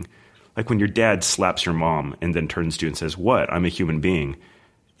human being. Like when your dad slaps your mom and then turns to you and says, what? I'm a human being.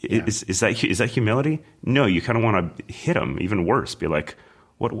 Yeah. Is that humility? No, you kind of want to hit him. Even worse, be like,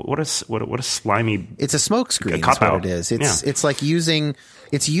 what a slimy. It's a smokescreen. That's what it is. It's like using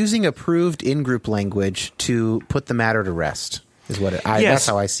approved in-group language to put the matter to rest. Is what that's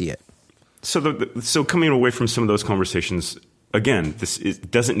how I see it. So coming away from some of those conversations, again, it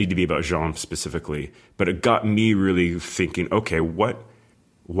doesn't need to be about Jean specifically, but it got me really thinking. Okay,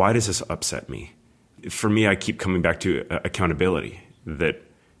 why does this upset me? For me, I keep coming back to accountability. That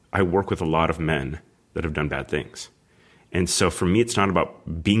I work with a lot of men that have done bad things. And so for me, it's not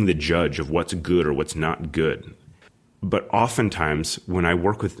about being the judge of what's good or what's not good. But oftentimes, when I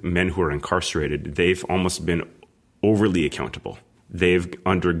work with men who are incarcerated, they've almost been overly accountable. They've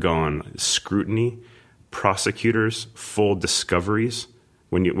undergone scrutiny, prosecutors, full discoveries.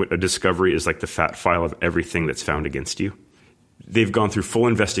 A discovery is like the fat file of everything that's found against you. They've gone through full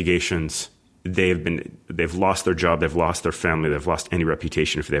investigations. They've lost their job. They've lost their family. They've lost any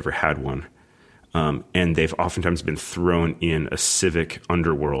reputation if they ever had one. And they've oftentimes been thrown in a civic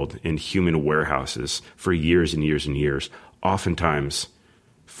underworld in human warehouses for years and years and years, oftentimes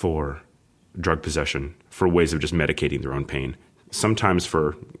for drug possession, for ways of just medicating their own pain, sometimes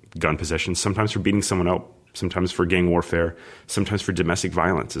for gun possession, sometimes for beating someone up, sometimes for gang warfare, sometimes for domestic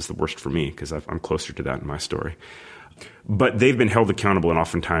violence is the worst for me because I'm closer to that in my story. But they've been held accountable and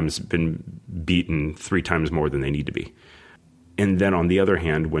oftentimes been beaten 3 times more than they need to be. And then on the other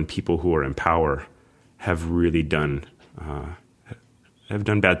hand, when people who are in power have really done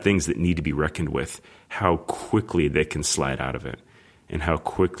bad things that need to be reckoned with, how quickly they can slide out of it and how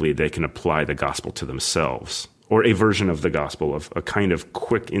quickly they can apply the gospel to themselves, or a version of the gospel of a kind of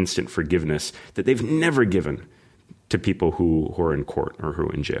quick, instant forgiveness that they've never given to people who are in court or who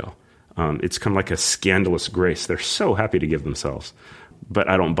are in jail. It's kind of like a scandalous grace they're so happy to give themselves. But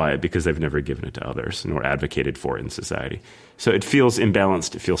I don't buy it because they've never given it to others nor advocated for it in society. So it feels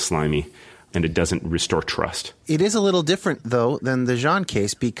imbalanced, it feels slimy, and it doesn't restore trust. It is a little different, though, than the Jean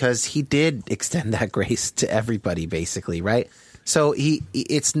case because he did extend that grace to everybody, basically, right? So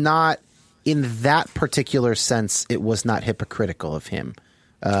it's not, in that particular sense, it was not hypocritical of him.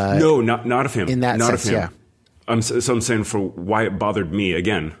 No, not of him. In that sense, yeah. I'm saying for why it bothered me,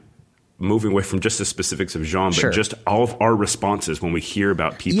 again, moving away from just the specifics of Jean, but just all of our responses when we hear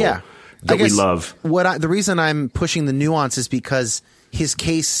about people that we love. The reason I'm pushing the nuance is because his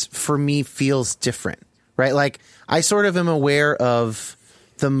case for me feels different, right? Like I sort of am aware of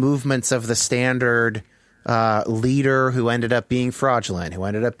the movements of the standard leader who ended up being fraudulent, who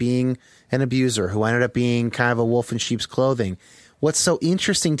ended up being an abuser, who ended up being kind of a wolf in sheep's clothing. What's so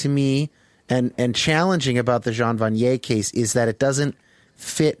interesting to me and challenging about the Jean Vanier case is that it doesn't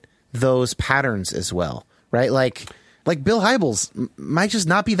fit those patterns as well, right? Like Bill Hybels might just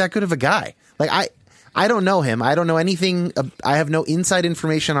not be that good of a guy. Like I don't know him. I don't know anything. I have no inside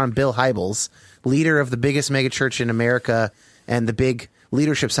information on Bill Hybels, leader of the biggest megachurch in America and the big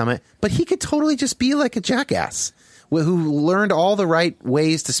leadership summit, but he could totally just be like a jackass who learned all the right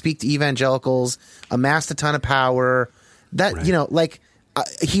ways to speak to evangelicals, amassed a ton of power.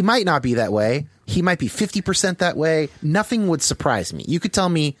 He might not be that way. He might be 50% that way. Nothing would surprise me. You could tell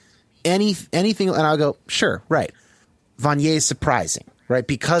me anything, and I'll go, sure, right. Vanier is surprising, right,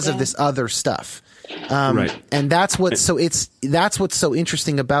 because of this other stuff. Right. And that's what's so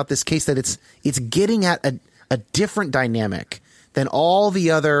interesting about this case, that it's getting at a different dynamic than all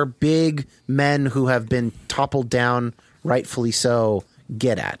the other big men who have been toppled down, rightfully so,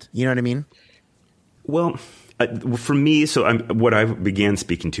 get at. You know what I mean? Well, for me, what I began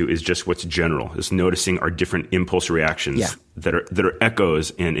speaking to is just what's general, is noticing our different impulse reactions that are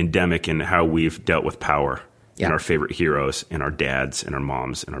echoes and endemic in how we've dealt with power and our favorite heroes and our dads and our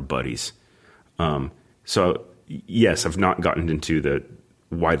moms and our buddies. So yes, I've not gotten into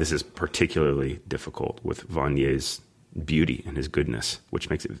why this is particularly difficult with Vanier's beauty and his goodness, which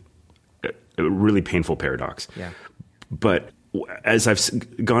makes it a really painful paradox. Yeah. But as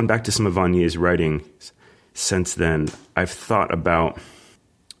I've gone back to some of Vanier's writing since then, I've thought about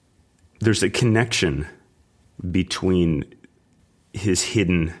there's a connection between his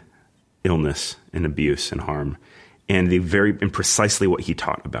hidden illness and abuse and harm and precisely what he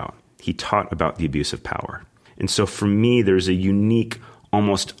taught about. He taught about the abuse of power. And so for me, there's a unique,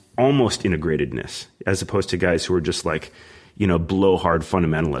 almost integratedness, as opposed to guys who are just like, blowhard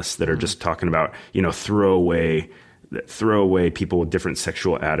fundamentalists that are just talking about, throw away people with different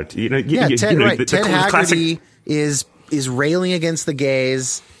sexual attitudes. Ted Haggerty is railing against the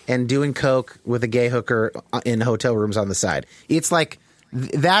gays and doing coke with a gay hooker in hotel rooms on the side. It's like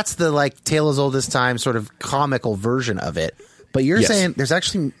that's the tale as old as time sort of comical version of it. But you're saying there's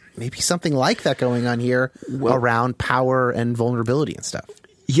actually maybe something like that going on here around power and vulnerability and stuff.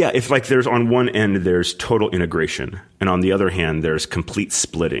 Yeah, if like there's on one end there's total integration, and on the other hand there's complete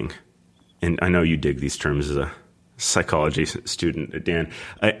splitting. And I know you dig these terms as a psychology student, Dan,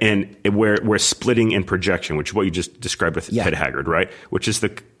 and where splitting and projection, which is what you just described with Pitt Haggard, right? Which is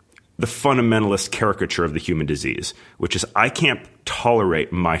the fundamentalist caricature of the human disease, which is I can't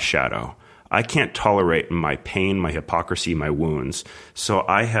tolerate my shadow. I can't tolerate my pain, my hypocrisy, my wounds. So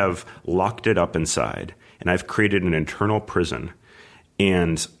I have locked it up inside, and I've created an internal prison.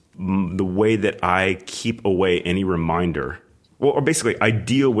 And the way that I keep away any reminder, well, or basically I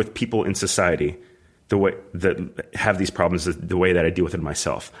deal with people in society the way that have these problems, the way that I deal with it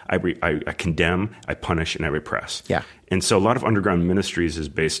myself. I condemn, I punish, and I repress. Yeah. And so a lot of underground ministries is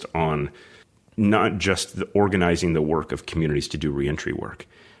based on not just organizing the work of communities to do reentry work,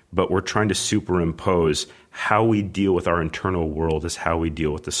 but we're trying to superimpose how we deal with our internal world as how we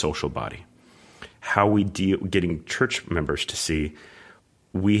deal with the social body. How we deal, getting church members to see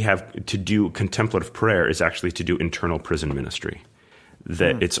we have to do contemplative prayer is actually to do internal prison ministry.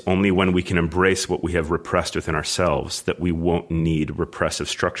 That it's only when we can embrace what we have repressed within ourselves that we won't need repressive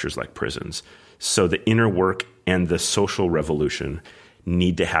structures like prisons. So the inner work and the social revolution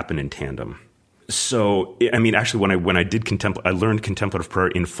need to happen in tandem. So, I mean, actually, when I did I learned contemplative prayer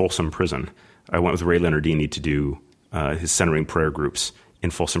in Folsom Prison. I went with Ray Leonardini to do his centering prayer groups in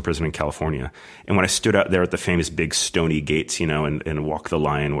Folsom Prison in California. And when I stood out there at the famous big stony gates, and walk the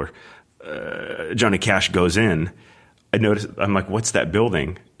line where Johnny Cash goes in, I noticed, I'm like, what's that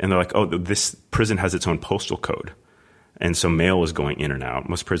building? And they're like, oh, this prison has its own postal code. And so mail was going in and out.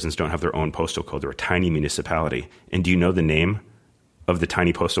 Most prisons don't have their own postal code. They're a tiny municipality. And do you know the name of the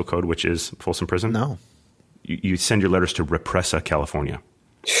tiny postal code, which is Folsom Prison? No. You send your letters to Represa, California.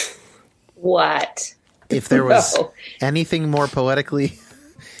 What? If there was anything more poetically...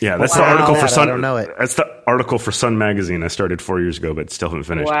 Yeah, that's the article for Sun. I don't know it. That's the article for Sun Magazine. I started 4 years ago, but still haven't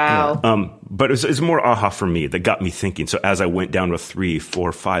finished. Wow. But it was more aha for me that got me thinking. So as I went down with 3,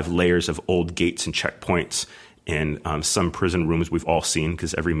 4, 5 layers of old gates and checkpoints and some prison rooms we've all seen,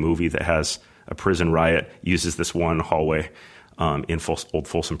 because every movie that has a prison riot uses this one hallway in old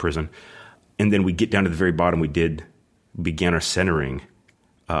Folsom Prison. And then we get down to the very bottom. We began our centering.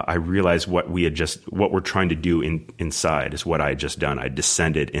 I realized what we're trying to do inside is what I had just done. I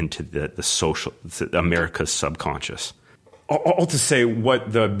descended into the social, America's subconscious. All to say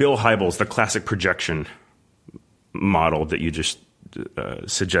what the Bill Hybels, the classic projection model that you just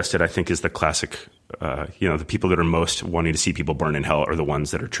suggested, I think is the classic, the people that are most wanting to see people burn in hell are the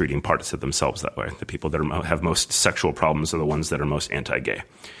ones that are treating parts of themselves that way. The people that have most sexual problems are the ones that are most anti-gay.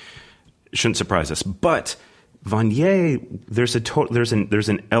 It shouldn't surprise us, but Vanier, there's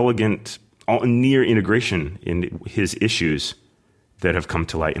an elegant, near integration in his issues that have come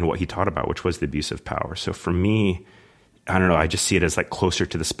to light in what he taught about, which was the abuse of power. So for me, I don't know, I just see it as like closer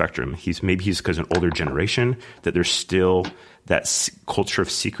to the spectrum. Maybe he's because an older generation, that there's still that culture of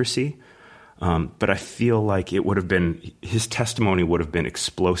secrecy. But I feel like his testimony would have been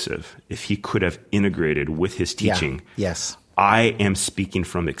explosive if he could have integrated with his teaching. Yeah. Yes. I am speaking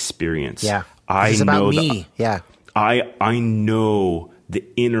from experience. Yeah. I know me. I know the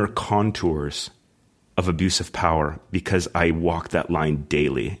inner contours of abuse of power because I walk that line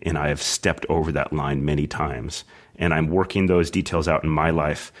daily, and I have stepped over that line many times, and I'm working those details out in my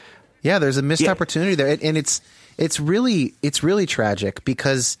life. Yeah, there's a missed opportunity there, and it's really tragic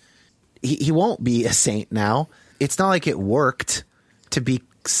because he won't be a saint now. It's not like it worked to be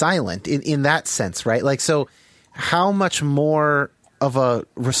silent in that sense, right? Like, so how much more of a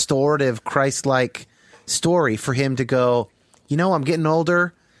restorative Christ-like story for him to go, I'm getting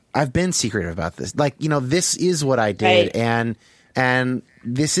older. I've been secretive about this. Like, this is what I did, right. and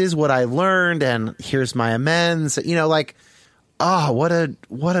this is what I learned, and here's my amends. What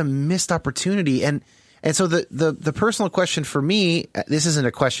a missed opportunity. And so the personal question for me, this isn't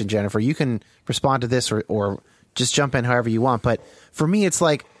a question, Jennifer. You can respond to this or just jump in however you want. But for me, it's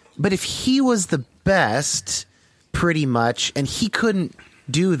like, but if he was the best, pretty much, and he couldn't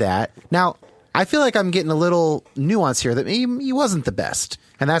do that. Now, I feel like I'm getting a little nuance here that he wasn't the best.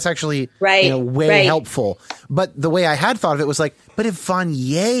 And that's actually way helpful. But the way I had thought of it was like, but if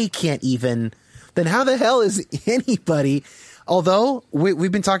Vanier can't even, then how the hell is anybody? Although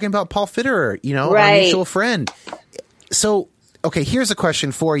we've been talking about Paul Fitterer, our mutual friend. So, okay, here's a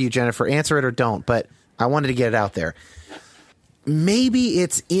question for you, Jennifer. Answer it or don't, but I wanted to get it out there. Maybe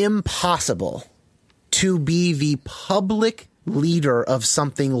it's impossible to be the public leader of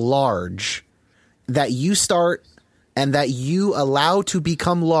something large that you start and that you allow to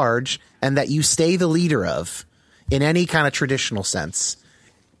become large and that you stay the leader of in any kind of traditional sense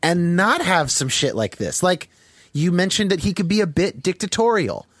and not have some shit like this. Like, You mentioned that he could be a bit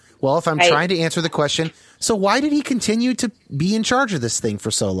dictatorial. Well, if I'm trying to answer the question, so why did he continue to be in charge of this thing for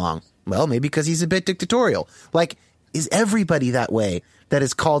so long? Well, maybe because he's a bit dictatorial. Like, is everybody that way, that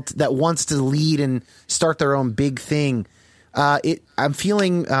is called, that wants to lead and start their own big thing? I'm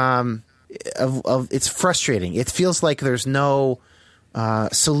feeling it's frustrating. It feels like there's no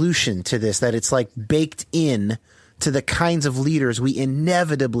solution to this, that it's like baked in to the kinds of leaders we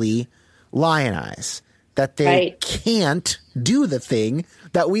inevitably lionize, that they can't do the thing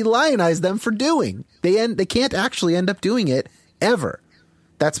that we lionize them for doing. They can't actually end up doing it ever.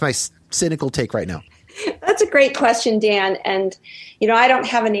 That's my cynical take right now. That's a great question, Dan. And, I don't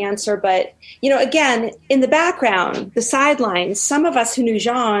have an answer, but, again, in the background, the sidelines, some of us who knew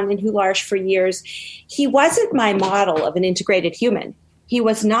Jean and who L'Arche for years, he wasn't my model of an integrated human. He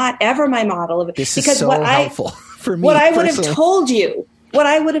was not ever my model of it. This is so helpful for me. What I would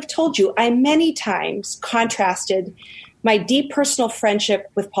have told you, I many times contrasted my deep personal friendship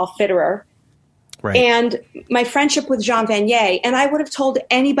with Paul Fitterer and my friendship with Jean Vanier. And I would have told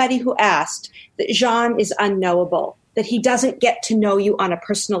anybody who asked that Jean is unknowable, that he doesn't get to know you on a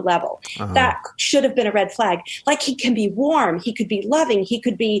personal level. That should have been a red flag. Like, he can be warm, he could be loving, he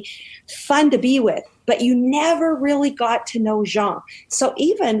could be fun to be with, but you never really got to know Jean. So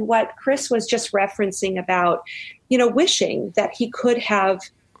even what Chris was just referencing about, wishing that he could have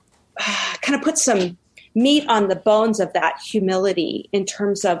kind of put some meat on the bones of that humility in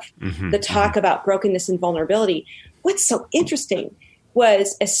terms of the talk about brokenness and vulnerability. What's so interesting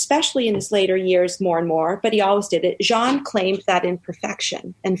was, especially in his later years more and more, but he always did it, Jean claimed that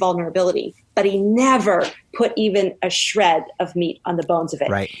imperfection and vulnerability, but he never put even a shred of meat on the bones of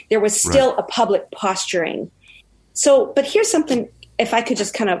it. There was still a public posturing. So, but here's something, if I could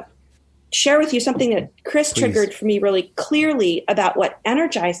just kind of share with you something that Chris triggered for me really clearly about what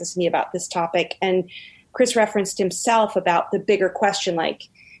energizes me about this topic. And Chris referenced himself about the bigger question, like,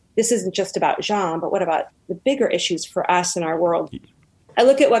 this isn't just about Jean, but what about the bigger issues for us in our world? I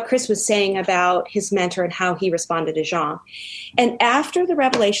look at what Chris was saying about his mentor and how he responded to Jean. And after the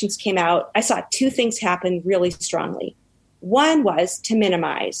revelations came out, I saw two things happen really strongly. One was to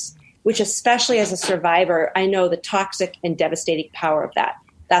minimize, which, especially as a survivor, I know the toxic and devastating power of that.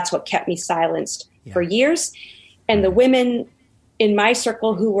 That's what kept me silenced for years. And the women in my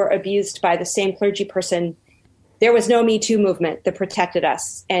circle who were abused by the same clergy person, there was no Me Too movement that protected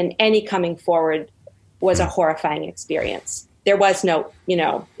us. And any coming forward was a horrifying experience. There was no,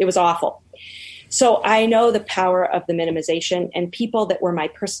 it was awful. So I know the power of the minimization, and people that were my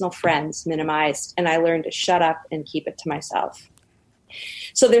personal friends minimized, and I learned to shut up and keep it to myself.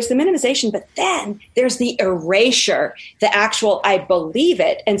 So there's the minimization, but then there's the erasure, the actual, I believe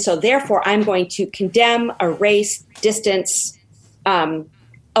it. And so therefore I'm going to condemn, erase, distance,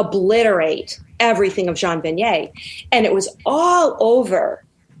 obliterate everything of Jean Vanier. And it was all over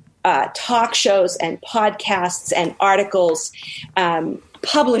talk shows and podcasts and articles.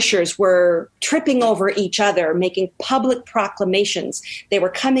 Publishers were tripping over each other, making public proclamations. They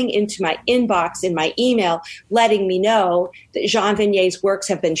were coming into my inbox in my email, letting me know that Jean Vanier's works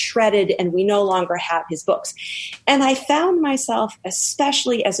have been shredded and we no longer have his books. And I found myself,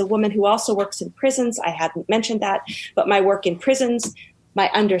 especially as a woman who also works in prisons, I hadn't mentioned that, but my work in prisons, my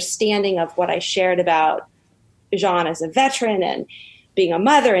understanding of what I shared about Jean as a veteran and being a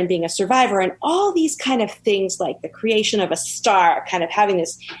mother and being a survivor and all these kind of things, like the creation of a star, kind of having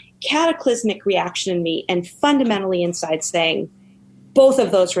this cataclysmic reaction in me and fundamentally inside saying both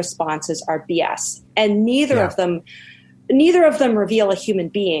of those responses are BS. And neither of them reveal a human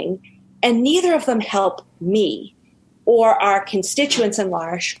being, and neither of them help me or our constituents in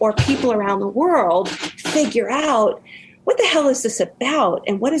L'Arche or people around the world figure out what the hell is this about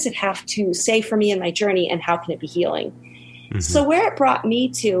and what does it have to say for me in my journey and how can it be healing? So where it brought me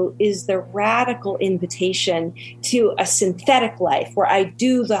to is the radical invitation to a synthetic life where I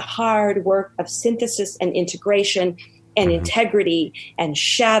do the hard work of synthesis and integration and integrity and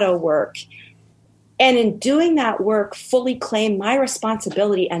shadow work. And in doing that work, fully claim my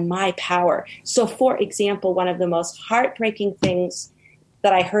responsibility and my power. So for example, one of the most heartbreaking things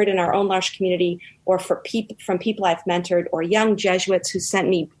that I heard in our own L'Arche community or from people I've mentored or young Jesuits who sent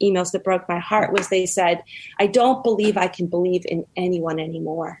me emails that broke my heart was they said, I don't believe I can believe in anyone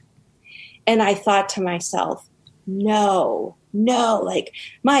anymore. And I thought to myself, no, like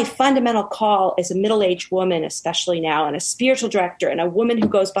my fundamental call as a middle-aged woman, especially now, and a spiritual director and a woman who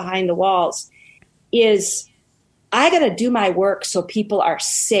goes behind the walls is I got to do my work so people are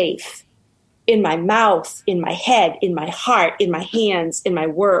safe. In my mouth, in my head, in my heart, in my hands, in my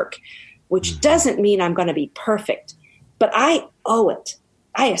work, which doesn't mean I'm going to be perfect, but I owe it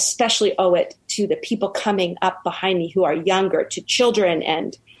I especially owe it to the people coming up behind me who are younger, to children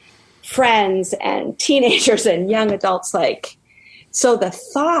and friends and teenagers and young adults. So the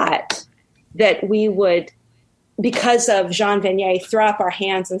thought that we would, because of Jean Vanier, throw up our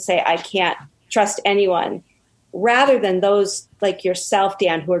hands and say, I can't trust anyone, rather than those like yourself,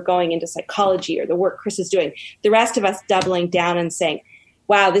 Dan, who are going into psychology or the work Chris is doing, the rest of us doubling down and saying,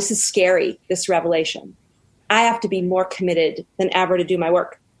 wow, this is scary, this revelation. I have to be more committed than ever to do my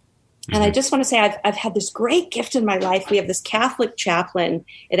work. Mm-hmm. And I just want to say I've had this great gift in my life. We have this Catholic chaplain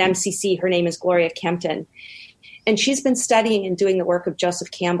at MCC. Her name is Gloria Kempton. And she's been studying and doing the work of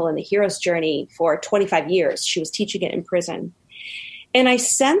Joseph Campbell in the hero's journey for 25 years. She was teaching it in prison. And I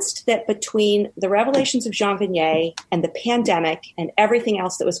sensed that between the revelations of Jean Vanier and the pandemic and everything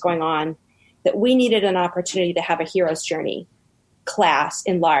else that was going on, that we needed an opportunity to have a hero's journey class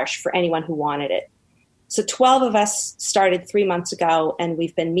in L'Arche for anyone who wanted it. So 12 of us started 3 months ago, and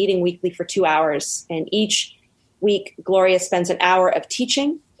we've been meeting weekly for 2 hours. And each week, Gloria spends an hour of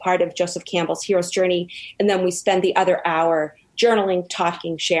teaching, part of Joseph Campbell's hero's journey, and then we spend the other hour journaling,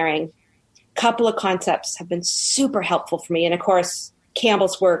 talking, sharing. A couple of concepts have been super helpful for me. And of course,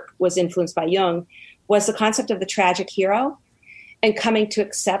 Campbell's work was influenced by Jung, was the concept of the tragic hero and coming to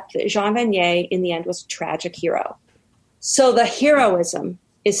accept that Jean Vanier in the end was a tragic hero. So the heroism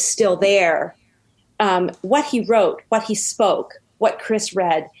is still there. What he wrote, what he spoke, what Chris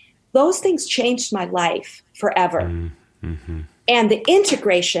read, those things changed my life forever. Mm-hmm. And the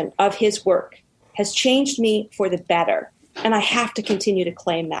integration of his work has changed me for the better. And I have to continue to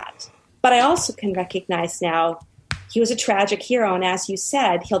claim that. But I also can recognize now he was a tragic hero. And as you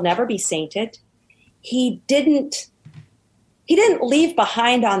said, he'll never be sainted. He didn't leave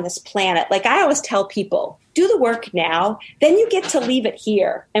behind on this planet. Like I always tell people, do the work now, then you get to leave it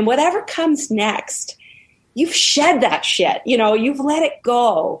here. And whatever comes next, you've shed that shit, you've let it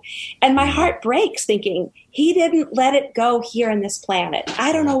go. And my heart breaks thinking he didn't let it go here on this planet.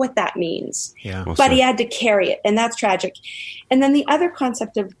 I don't know what that means, but he had to carry it. And that's tragic. And then the other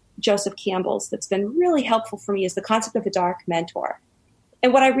concept of Joseph Campbell's that's been really helpful for me is the concept of a dark mentor.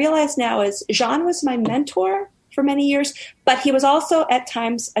 And what I realize now is Jean was my mentor for many years, but he was also at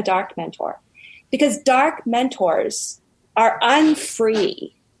times a dark mentor. Because dark mentors are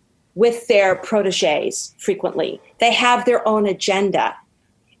unfree with their protégés frequently. They have their own agenda.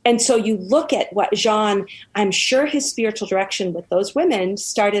 And so you look at what Jean, I'm sure his spiritual direction with those women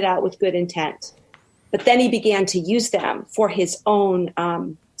started out with good intent. But then he began to use them for his own,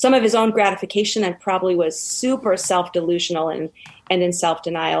 some of his own gratification, and probably was super self-delusional and in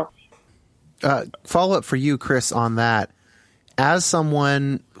self-denial. Follow up for you, Chris, on that. As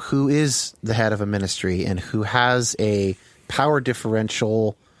someone who is the head of a ministry and who has a power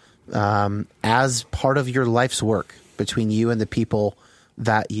differential as part of your life's work between you and the people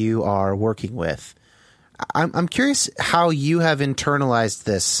that you are working with, I'm curious how you have internalized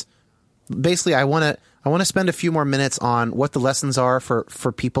this. Basically, I want to spend a few more minutes on what the lessons are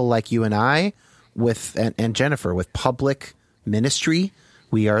for people like you and I and Jennifer with public ministry.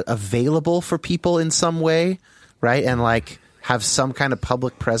 We are available for people in some way, right? And have some kind of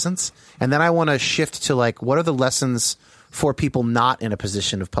public presence. And then I want to shift to what are the lessons for people not in a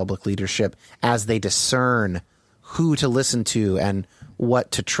position of public leadership as they discern who to listen to and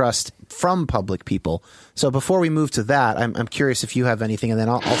what to trust from public people. So before we move to that, I'm curious if you have anything, and then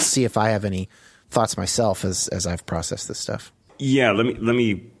I'll see if I have any thoughts myself as I've processed this stuff. Yeah, let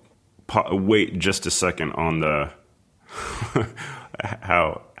me wait just a second on the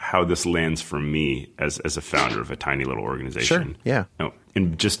how this lands for me as a founder of a tiny little organization. Sure. Yeah.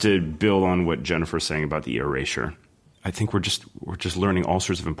 And just to build on what Jennifer's saying about the erasure, I think we're just learning all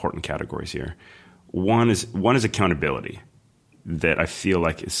sorts of important categories here. One is accountability. That I feel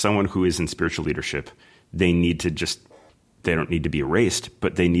like as someone who is in spiritual leadership, they don't need to be erased,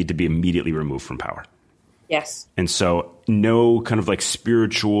 but they need to be immediately removed from power. Yes. And so no kind of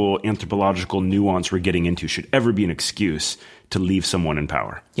spiritual, anthropological nuance we're getting into should ever be an excuse to leave someone in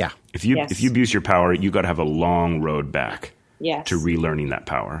power. Yeah. If you abuse your power, you got to have a long road back to relearning that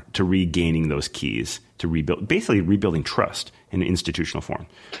power, to regaining those keys, to rebuilding trust in an institutional form.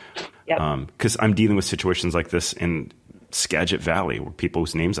 Because I'm dealing with situations like this in Skagit Valley where people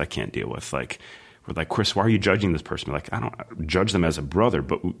whose names I can't deal with, we're like, Chris, why are you judging this person? I don't judge them as a brother,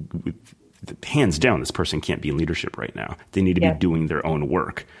 but hands down, this person can't be in leadership right now. They need to be doing their own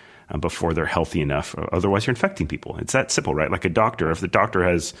work before they're healthy enough. Otherwise, you're infecting people. It's that simple, right? Like a doctor, if the doctor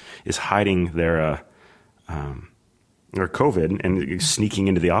is hiding their COVID and sneaking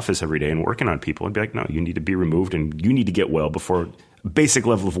into the office every day and working on people, I'd be like, no, you need to be removed and you need to get well before basic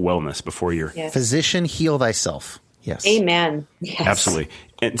level of wellness before you're physician, heal thyself. Yes. Amen. Yes. Absolutely.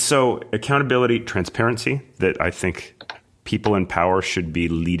 And so accountability, transparency, that I think people in power should be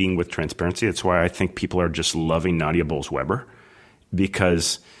leading with transparency. That's why I think people are just loving Nadia Bolz-Weber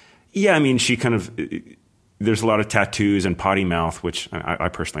because, yeah, I mean, she kind of, there's a lot of tattoos and potty mouth, which I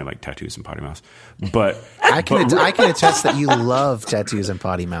personally like tattoos and potty mouth. But I can attest that you love tattoos and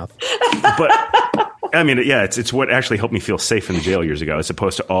potty mouth. But I mean, yeah, it's what actually helped me feel safe in the jail years ago, as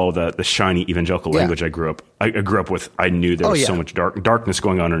opposed to all the shiny evangelical language I grew up with. I knew there was so much darkness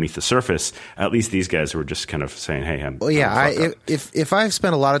going on underneath the surface. At least these guys were just kind of saying, "Hey, if I've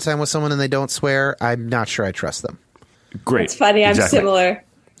spent a lot of time with someone and they don't swear, I'm not sure I trust them." Great, it's funny. I'm similar.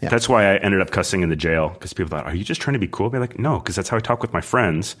 Yeah. That's why I ended up cussing in the jail because people thought, "Are you just trying to be cool?" I'd be like, "No," because that's how I talk with my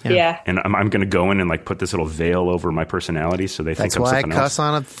friends. Yeah. And I'm going to go in and like put this little veil over my personality so they think I'm something else. That's why I cuss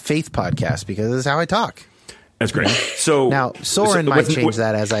on a faith podcast because this is how I talk. That's great. So now Soren might change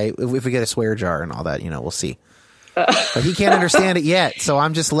that if we get a swear jar and all that. We'll see. But he can't understand it yet, so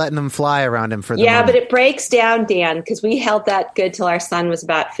I'm just letting him fly around him for the moment. But it breaks down, Dan, because we held that good till our son was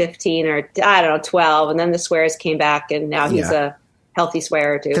about 15 or, 12, and then the swears came back, and now he's a healthy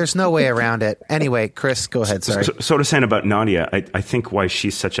swearer, too. There's no way around it. Anyway, Chris, go ahead, sorry. So to say about Nadia, I think why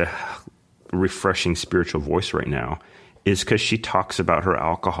she's such a refreshing spiritual voice right now is because she talks about her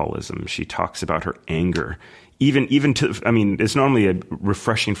alcoholism. She talks about her anger. Even to, I mean, it's not only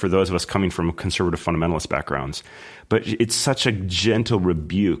refreshing for those of us coming from conservative fundamentalist backgrounds, but it's such a gentle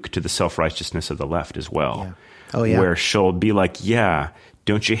rebuke to the self-righteousness of the left as well. Yeah. Oh, yeah. Where she'll be like, yeah,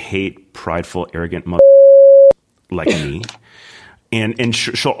 don't you hate prideful, arrogant like me? And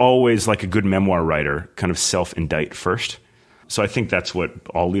she'll always, like a good memoir writer, kind of self-indict first. So I think that's what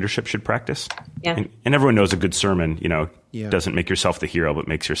all leadership should practice. Yeah. And everyone knows a good sermon, doesn't make yourself the hero, but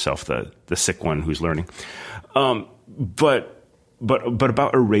makes yourself the sick one who's learning. But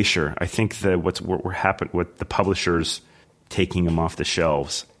about erasure, I think that what the publishers taking him off the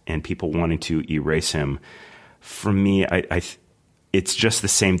shelves and people wanting to erase him, for me, it's just the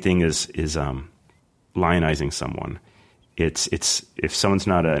same thing as lionizing someone. It's if someone's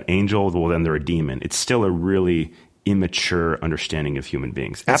not an angel, well, then they're a demon. It's still a really immature understanding of human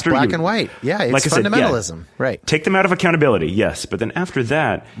beings. It's black and white. Yeah, it's like fundamentalism. Right. Take them out of accountability, yes. But then after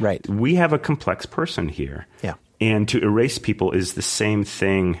that, right, we have a complex person here. Yeah. And to erase people is the same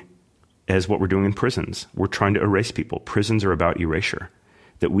thing as what we're doing in prisons. We're trying to erase people. Prisons are about erasure.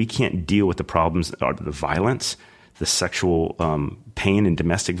 That we can't deal with the problems, the violence, the sexual pain and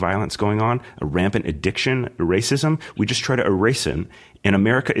domestic violence going on, a rampant addiction, racism. We just try to erase it. And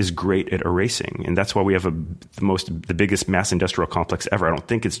America is great at erasing. And that's why we have the biggest mass industrial complex ever. I don't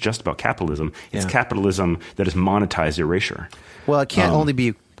think it's just about capitalism. It's capitalism that has monetized erasure. Well, it can't only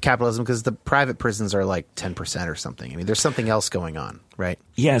be capitalism because the private prisons are like 10% or something. I mean, there's something else going on, right?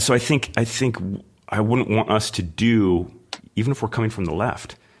 Yeah, so I think I wouldn't want us to do, even if we're coming from the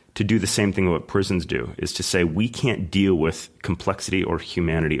left, to do the same thing what prisons do, is to say we can't deal with complexity or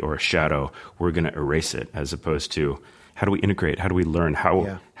humanity or a shadow. We're going to erase it, as opposed to how do we integrate? How do we learn?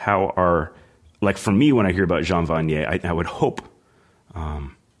 How are, like for me, when I hear about Jean Vanier, I would hope,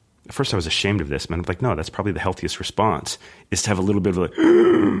 at first I was ashamed of this, but I'm like, no, that's probably the healthiest response, is to have a little bit of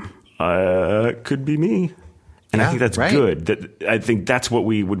like, could be me. And I think that's good. I think that's what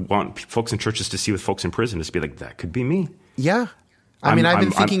we would want folks in churches to see with folks in prison, is to be like, that could be me. Yeah. I've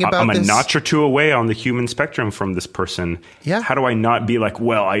been thinking about this. I'm a notch or two away on the human spectrum from this person. Yeah. How do I not be like,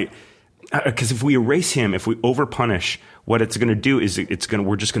 because if we erase him, if we overpunish, what it's going to do is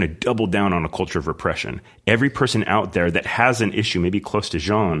we're just going to double down on a culture of repression. Every person out there that has an issue, maybe close to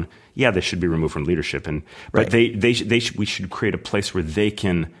Jean, they should be removed from leadership. But we should create a place where they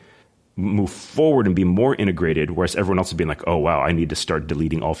can move forward and be more integrated, whereas everyone else is being like, oh, wow, I need to start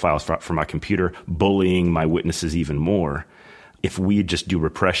deleting all files from my computer, bullying my witnesses even more. If we just do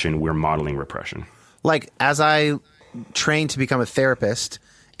repression, we're modeling repression. Like, as I train to become a therapist,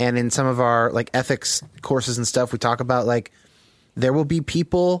 and in some of our like ethics courses and stuff, we talk about like there will be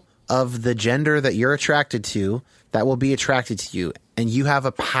people of the gender that you're attracted to that will be attracted to you, and you have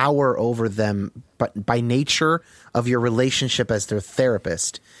a power over them, but by nature of your relationship as their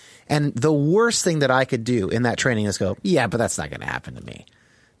therapist. And the worst thing that I could do in that training is go, yeah, but that's not going to happen to me.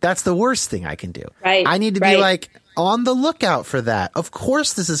 That's the worst thing I can do. Right. I need to be like on the lookout for that. Of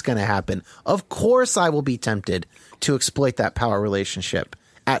course this is going to happen. Of course I will be tempted to exploit that power relationship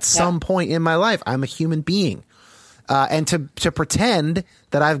at some point in my life. I'm a human being. And to pretend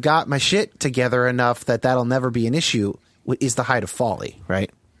that I've got my shit together enough that that'll never be an issue is the height of folly, right?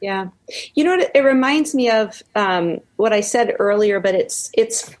 Yeah. You know what? It reminds me of what I said earlier, but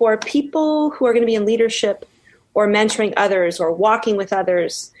it's for people who are going to be in leadership or mentoring others or walking with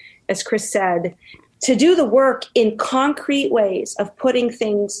others, as Chris said. to do the work in concrete ways of putting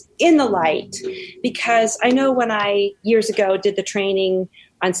things in the light. Because I know when I years ago did the training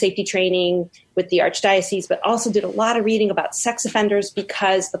on safety training with the Archdiocese, but also did a lot of reading about sex offenders,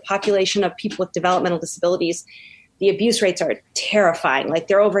 because the population of people with developmental disabilities, the abuse rates are terrifying. Like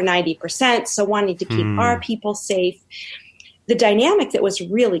they're over 90%. So wanting to keep our people safe. The dynamic that was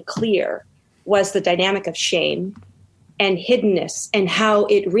really clear was the dynamic of shame and hiddenness, and how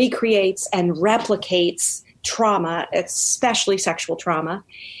it recreates and replicates trauma, especially sexual trauma.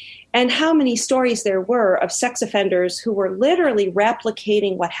 And how many stories there were of sex offenders who were literally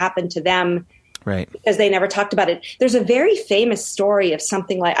replicating what happened to them, right, because they never talked about it. There's a very famous story of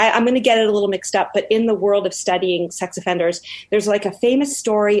something like, I'm going to get it a little mixed up, but in the world of studying sex offenders, there's like a famous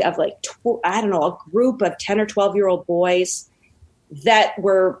story of like, a group of 10 or 12-year-old boys that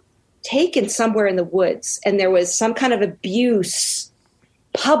were taken somewhere in the woods, and there was some kind of abuse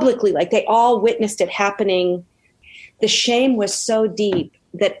publicly, like they all witnessed it happening. The shame was so deep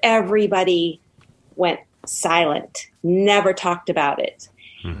that everybody went silent, never talked about it.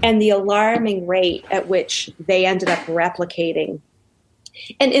 And the alarming rate at which they ended up replicating.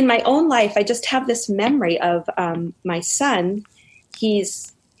 And in my own life, I just have this memory of my son. He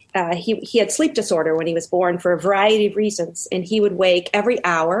had sleep disorder when he was born for a variety of reasons, and he would wake every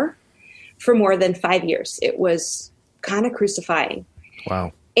hour for more than 5 years. It was kind of crucifying.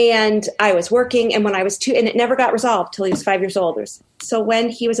 Wow. And I was working, and when I was 2, and it never got resolved till he was 5 years old. So when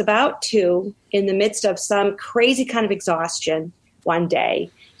he was about 2, in the midst of some crazy kind of exhaustion one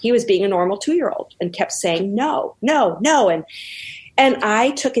day, he was being a normal 2-year-old and kept saying, no, no, no. And I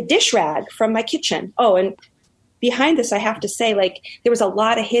took a dish rag from my kitchen. Oh, and behind this, I have to say, like, there was a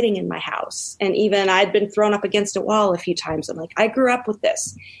lot of hitting in my house. And even I'd been thrown up against a wall a few times. I'm like, I grew up with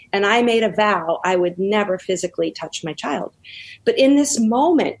this. And I made a vow I would never physically touch my child. But in this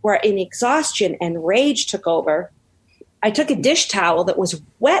moment where in exhaustion and rage took over, I took a dish towel that was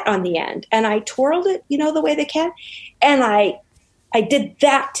wet on the end and I twirled it, the way they can. And I did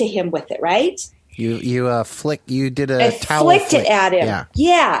that to him with it, right? You did a I towel flicked flick. it at him.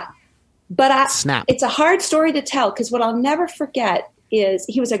 Yeah. But Snap. It's a hard story to tell, because what I'll never forget is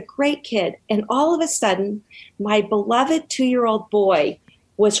he was a great kid. And all of a sudden, my beloved 2-year-old boy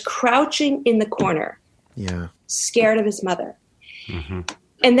was crouching in the corner, scared of his mother. Mm-hmm.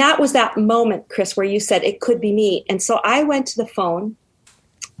 And that was that moment, Chris, where you said it could be me. And so I went to the phone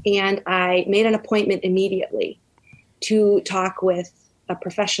and I made an appointment immediately to talk with a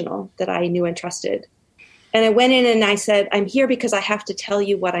professional that I knew and trusted. And I went in and I said, I'm here because I have to tell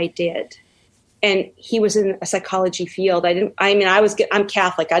you what I did. And he was in a psychology field. I'm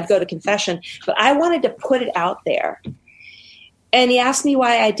Catholic. I'd go to confession, but I wanted to put it out there. And he asked me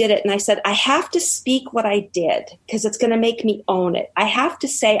why I did it. And I said, I have to speak what I did because it's going to make me own it. I have to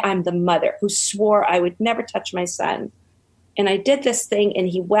say I'm the mother who swore I would never touch my son. And I did this thing, and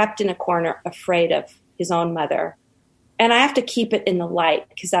he wept in a corner, afraid of his own mother. And I have to keep it in the light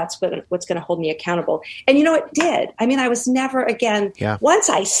because that's what's going to hold me accountable. And it did. I was never again. Yeah. Once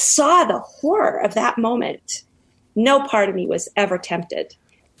I saw the horror of that moment, no part of me was ever tempted.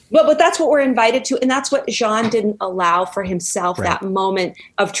 But that's what we're invited to. And that's what Jean didn't allow for himself, right. That moment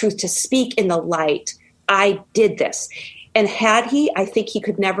of truth to speak in the light. I did this. And had he, I think he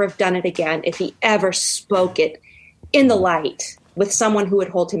could never have done it again if he ever spoke it in the light with someone who would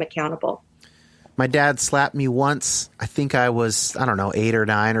hold him accountable. My dad slapped me once. I think I was, 8 or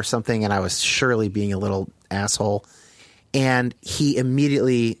 9 or something, and I was surely being a little asshole. And he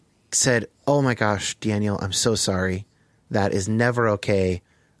immediately said, "Oh my gosh, Daniel, I'm so sorry. That is never okay.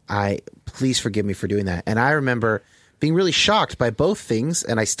 Please forgive me for doing that." And I remember being really shocked by both things,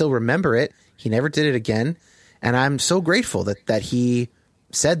 and I still remember it. He never did it again. And I'm so grateful that he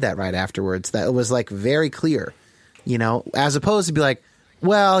said that right afterwards. That it was like very clear, as opposed to be like,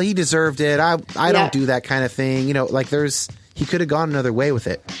 well, he deserved it. I don't do that kind of thing. He could have gone another way with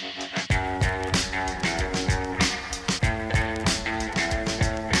it.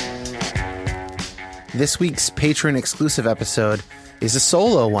 This week's patron exclusive episode is a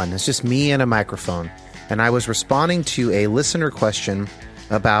solo one. It's just me and a microphone. And I was responding to a listener question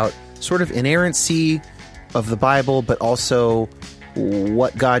about sort of inerrancy of the Bible, but also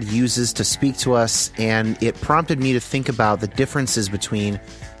what God uses to speak to us, and it prompted me to think about the differences between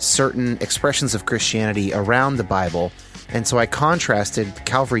certain expressions of Christianity around the Bible. And so I contrasted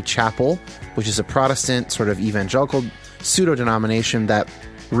Calvary Chapel, which is a Protestant sort of evangelical pseudo-denomination that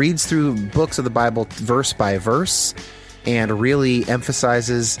reads through books of the Bible verse by verse and really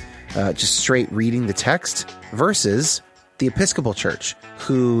emphasizes just straight reading the text, versus the Episcopal Church,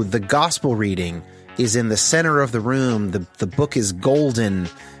 who the gospel reading is in the center of the room. The book is golden.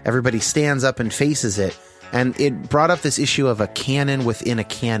 Everybody stands up and faces it. And it brought up this issue of a canon within a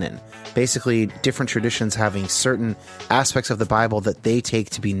canon. Basically, different traditions having certain aspects of the Bible that they take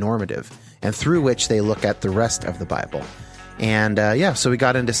to be normative, and through which they look at the rest of the Bible. And so we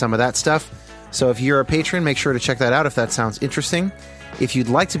got into some of that stuff. So if you're a patron, make sure to check that out if that sounds interesting. If you'd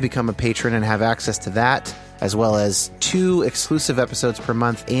like to become a patron and have access to that, as well as 2 exclusive episodes per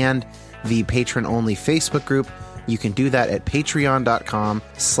month and the patron-only Facebook group, you can do that at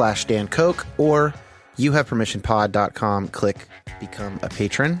patreon.com/Dan Koch or youhavepermissionpod.com. Click Become a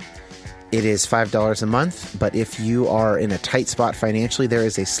Patron. It is $5 a month, but if you are in a tight spot financially, there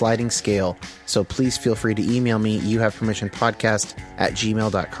is a sliding scale. So please feel free to email me,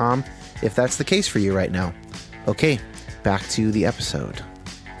 youhavepermissionpodcast@gmail.com, if that's the case for you right now. Okay, back to the episode.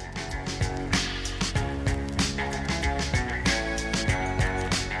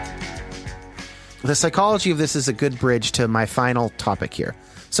 The psychology of this is a good bridge to my final topic here.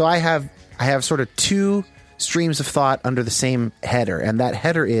 So I have sort of 2 streams of thought under the same header, and that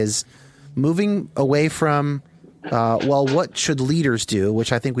header is moving away from, what should leaders do,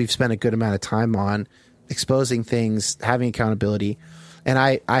 which I think we've spent a good amount of time on, exposing things, having accountability. And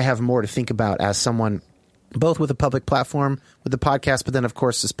I have more to think about as someone, both with a public platform, with the podcast, but then, of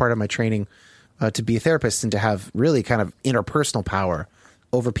course, as part of my training to be a therapist and to have really kind of interpersonal power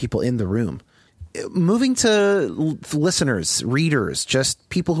over people in the room. Moving to listeners, readers, just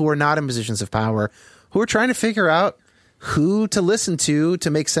people who are not in positions of power, who are trying to figure out who to listen to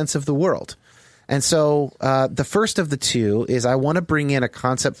make sense of the world. And so the first of the 2 is I want to bring in a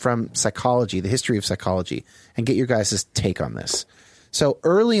concept from psychology, the history of psychology, and get your guys' take on this. So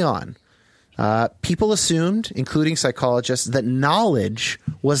early on, people assumed, including psychologists, that knowledge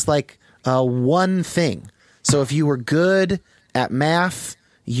was like one thing. So if you were good at math,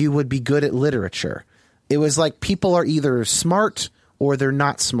 you would be good at literature. It was like people are either smart or they're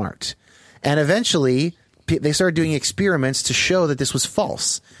not smart. And eventually, they started doing experiments to show that this was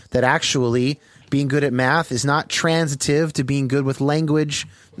false, that actually being good at math is not transitive to being good with language,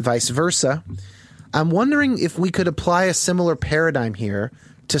 vice versa. I'm wondering if we could apply a similar paradigm here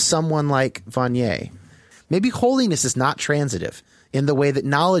to someone like Vanier. Maybe holiness is not transitive in the way that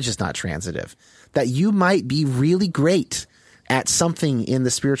knowledge is not transitive, that you might be really great at something in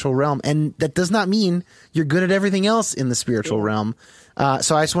the spiritual realm, and that does not mean you're good at everything else in the spiritual realm.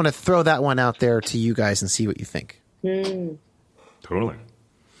 So I just want to throw that one out there to you guys and see what you think. Totally.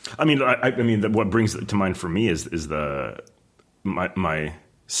 I mean, what brings it to mind for me is my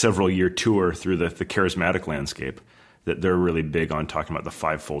several year tour through the charismatic landscape. That they're really big on talking about the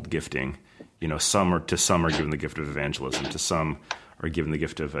 5-fold gifting. You know, some are given the gift of evangelism, to some are given the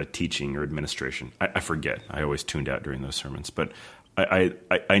gift of teaching or administration. I forget. I always tuned out during those sermons, but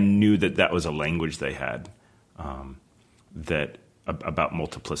I knew that was a language they had that about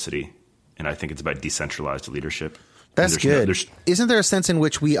multiplicity, and I think it's about decentralized leadership. That's good. Isn't there a sense in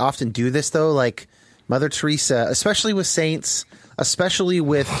which we often do this though? Like Mother Teresa, especially with saints, especially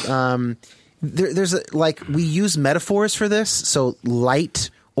with we use metaphors for this. So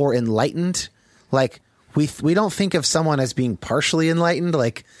light or enlightened, like. We don't think of someone as being partially enlightened,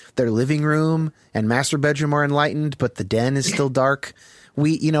 like their living room and master bedroom are enlightened, but the den is still dark.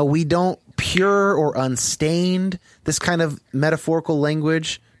 We don't pure or unstained, this kind of metaphorical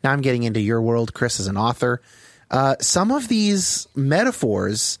language. Now I'm getting into your world, Chris, as an author. Some of these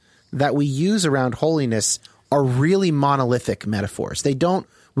metaphors that we use around holiness are really monolithic metaphors. We don't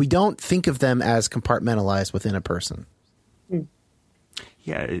think of them as compartmentalized within a person.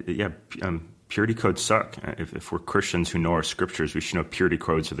 Purity codes suck. If we're Christians who know our scriptures, we should know purity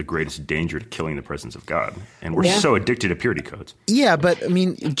codes are the greatest danger to killing the presence of God. And we're so addicted to purity codes. Yeah, but I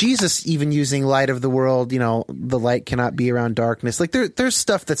mean, Jesus even using light of the world, the light cannot be around darkness. Like there's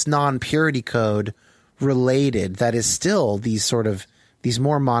stuff that's non-purity code related that is still these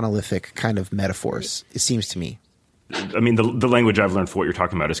more monolithic kind of metaphors, it seems to me. I mean, the language I've learned for what you're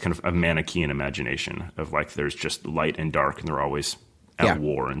talking about is kind of a Manichaean imagination of like there's just light and dark and they're always at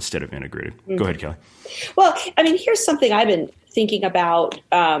war instead of integrated. Go ahead, Kelly. Well, I mean, here's something I've been thinking about.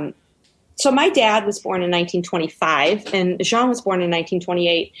 So my dad was born in 1925 and Jean was born in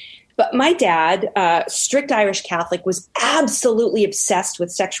 1928. But my dad, strict Irish Catholic, was absolutely obsessed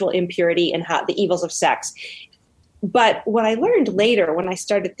with sexual impurity and the evils of sex. But what I learned later when I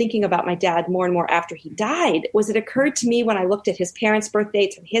started thinking about my dad more and more after he died was it occurred to me when I looked at his parents' birth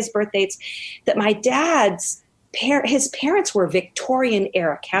dates and his birth dates that my dad's his parents were Victorian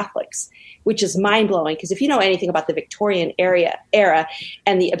era Catholics, which is mind blowing, because if you know anything about the Victorian era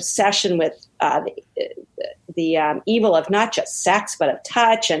and the obsession with the evil of not just sex but of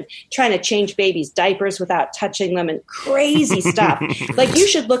touch and trying to change babies' diapers without touching them and crazy stuff, like you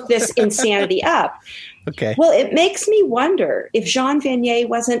should look this insanity up. Okay. Well, it makes me wonder if Jean Vanier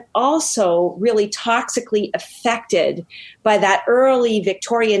wasn't also really toxically affected by that early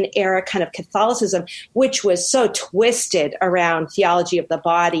Victorian era kind of Catholicism, which was so twisted around theology of the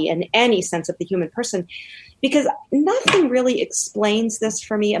body and any sense of the human person, because nothing really explains this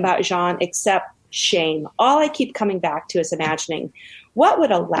for me about Jean except shame. All I keep coming back to is imagining what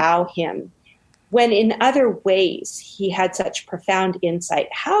would allow him, when in other ways he had such profound insight,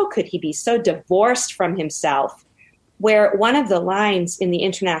 how could he be so divorced from himself? Where one of the lines in the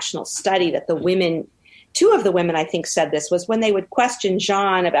international study that two of the women I think said this, was when they would question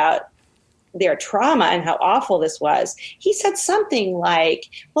Jean about their trauma and how awful this was, he said something like,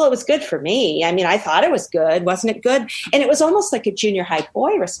 well, it was good for me. I mean, I thought it was good. Wasn't it good? And it was almost like a junior high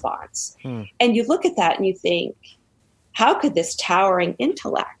boy response. And you look at that and you think, how could this towering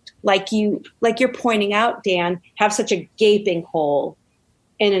intellect, like you're pointing out, Dan, have such a gaping hole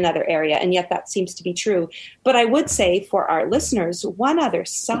in another area? And yet that seems to be true. But I would say for our listeners, one other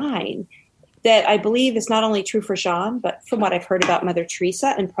sign that I believe is not only true for Jean, but from what I've heard about Mother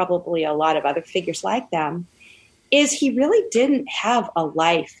Teresa and probably a lot of other figures like them, is he really didn't have a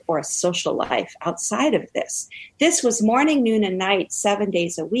life or a social life outside of this. This was morning, noon, and night, 7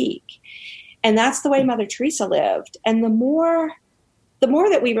 days a week. And that's the way Mother Teresa lived. And the more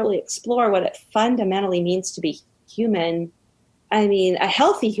that we really explore what it fundamentally means to be human, I mean, a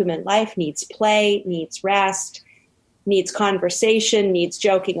healthy human life needs play, needs rest, needs conversation, needs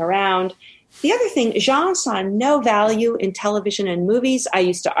joking around. The other thing, Jean saw no value in television and movies. I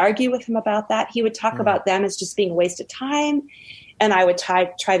used to argue with him about that. He would talk about them as just being a waste of time. And I would try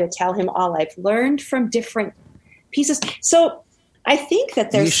to tell him all I've learned from different pieces. So I think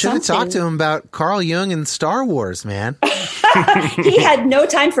that there's You should have talked to him about Carl Jung and Star Wars, man. He had no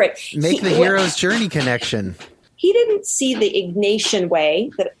time for it. Make the hero's journey connection. He didn't see the Ignatian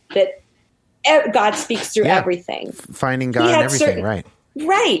way that God speaks through everything. Finding God in everything, right.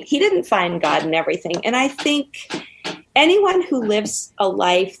 Right. He didn't find God in everything. And I think anyone who lives a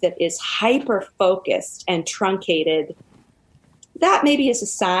life that is hyper-focused and truncated, that maybe is a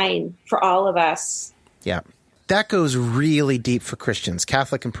sign for all of us. Yeah. That goes really deep for Christians,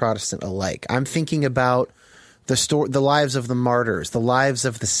 Catholic and Protestant alike. I'm thinking about the lives of the martyrs, the lives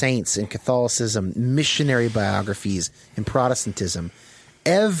of the saints in Catholicism, missionary biographies in Protestantism.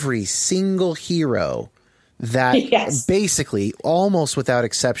 Every single hero that basically, almost without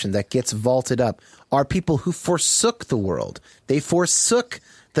exception, that gets vaulted up are people who forsook the world. They forsook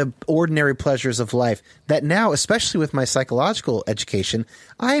the ordinary pleasures of life that now, especially with my psychological education,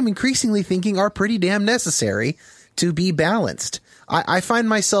 I am increasingly thinking are pretty damn necessary to be balanced. I find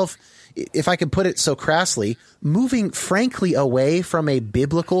myself, if I could put it so crassly, moving frankly away from a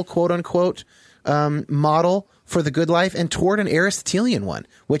biblical quote-unquote model for the good life and toward an Aristotelian one,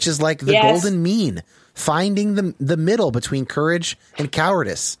 which is like the golden mean, finding the middle between courage and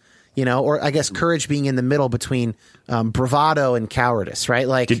cowardice. You know, or I guess courage being in the middle between bravado and cowardice, right?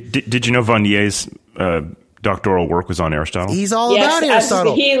 Like, did you know Vanier's doctoral work was on Aristotle? He's all about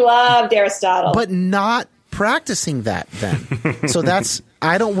Aristotle. He loved Aristotle, but not practicing that. Then, so that's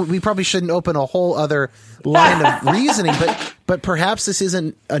we probably shouldn't open a whole other line of reasoning, but perhaps this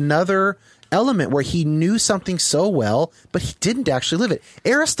isn't another element where he knew something so well, but he didn't actually live it.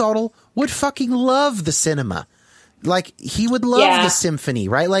 Aristotle would fucking love the cinema. Like, he would love the symphony,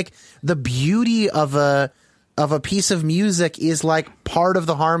 right? Like, the beauty of a piece of music is like part of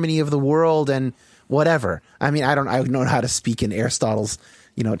the harmony of the world and whatever. I mean, I don't know how to speak in Aristotle's,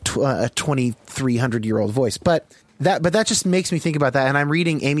 a 2,300-year-old voice, but that just makes me think about that. And I'm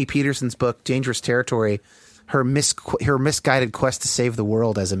reading Amy Peterson's book, Dangerous Territory, her misguided quest to save the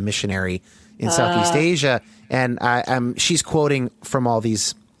world as a missionary in Southeast Asia, and she's quoting from all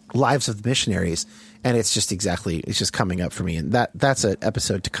these lives of the missionaries. And it's just coming up for me. And that's an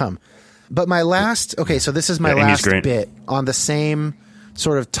episode to come. But so this is my last bit on the same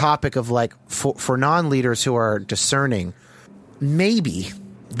sort of topic of like, for non-leaders who are discerning, maybe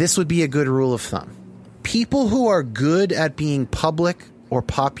this would be a good rule of thumb. People who are good at being public or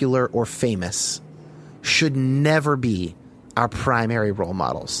popular or famous should never be our primary role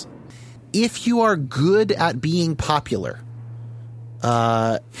models. If you are good at being popular,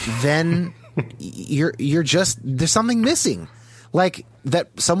 then you're just, there's something missing. Like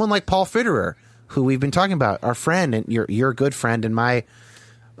that, someone like Paul Fitterer, who we've been talking about, our friend, and your good friend, and my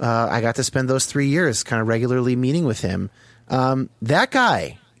I got to spend those 3 years kind of regularly meeting with him. That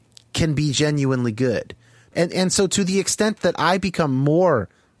guy can be genuinely good. And so to the extent that I become more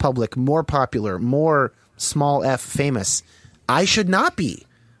public, more popular, more small f famous, I should not be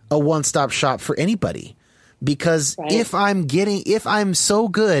a one-stop shop for anybody. Because if I'm so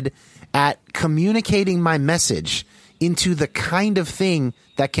good at communicating my message into the kind of thing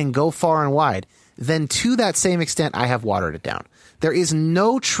that can go far and wide, then to that same extent, I have watered it down. There is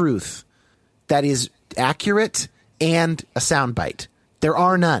no truth that is accurate and a soundbite. There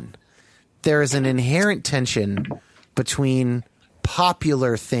are none. There is an inherent tension between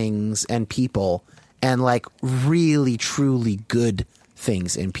popular things and people and like really, truly good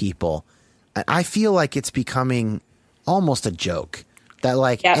things in people. I feel like it's becoming almost a joke that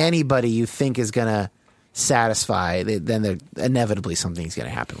like anybody you think is going to satisfy, then inevitably something's going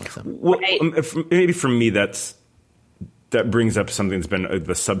to happen with them. Well, maybe for me, that brings up something that's been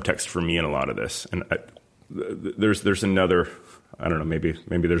the subtext for me in a lot of this. And there's another, I don't know,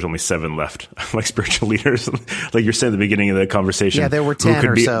 maybe there's only 7 left, like spiritual leaders, like you're saying at the beginning of the conversation. Yeah, there were 10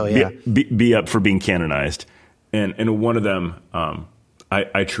 or so, yeah. Be up for being canonized. And one of them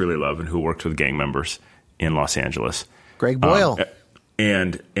I truly love and who worked with gang members in Los Angeles. Greg Boyle.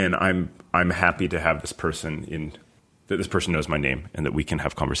 And I'm happy to have this person that this person knows my name and that we can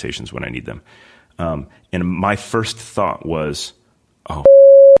have conversations when I need them. And my first thought was, how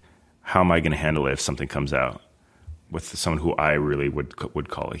am I going to handle it if something comes out with someone who I really would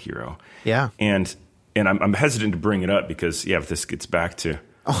call a hero? Yeah. And I'm hesitant to bring it up because, if this gets back to...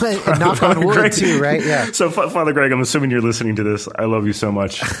 and knock on wood Greg, too, right? Yeah. So, Father Greg, I'm assuming you're listening to this. I love you so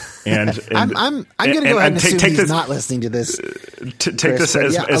much, and I'm going to go ahead and assume he's not listening to this. Take this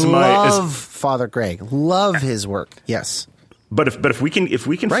as I love Father Greg. Love his work. Yes. But if we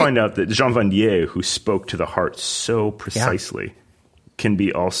can find out that Jean Vanier, who spoke to the heart so precisely, can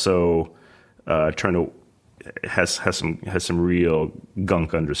be also trying to has some real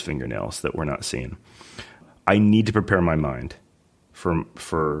gunk under his fingernails that we're not seeing. I need to prepare my mind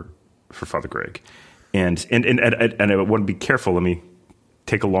for Father Greg, and I want to be careful. Let me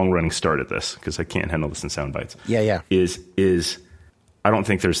take a long running start at this because I can't handle this in sound bites. Yeah. Is I don't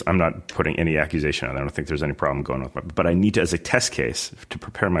think I'm not putting any accusation on it. I don't think there's any problem going on, but I need to, as a test case, to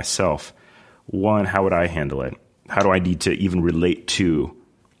prepare myself. One, how would I handle it? How do I need to even relate to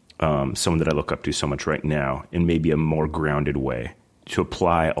someone that I look up to so much right now in maybe a more grounded way to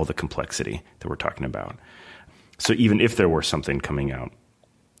apply all the complexity that we're talking about? So even if there were something coming out,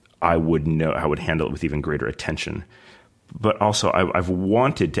 I would know I would handle it with even greater attention. But also, I've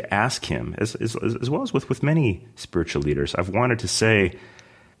wanted to ask him, as well as with many spiritual leaders, I've wanted to say,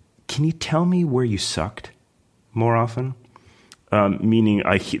 can you tell me where you sucked more often? Meaning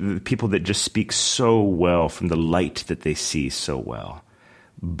the people that just speak so well from the light that they see so well,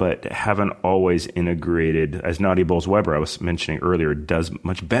 but haven't always integrated, as Nadia Bolz-Weber I was mentioning earlier, does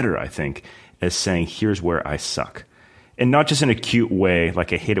much better, I think, as saying, here's where I suck. And not just in a cute way,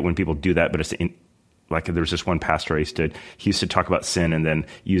 like I hate it when people do that, but it's like there was this one pastor he used to talk about sin and then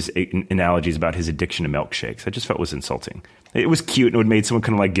use analogies about his addiction to milkshakes. I just felt it was insulting. It was cute and it would make someone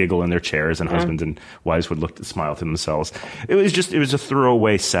kind of like giggle in their chairs and husbands and wives would smile to themselves. It was a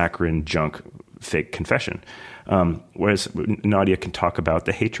throwaway saccharine junk fake confession. Whereas Nadia can talk about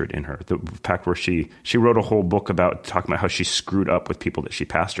the hatred in her, the fact where she wrote a whole book about talking about how she screwed up with people that she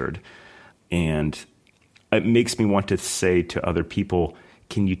pastored. And it makes me want to say to other people,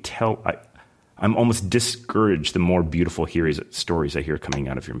 can you tell... I'm almost discouraged the more beautiful stories I hear coming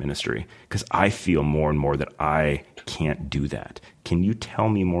out of your ministry because I feel more and more that I can't do that. Can you tell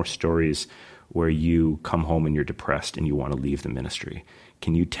me more stories where you come home and you're depressed and you want to leave the ministry?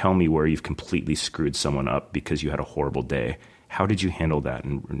 Can you tell me where you've completely screwed someone up because you had a horrible day? How did you handle that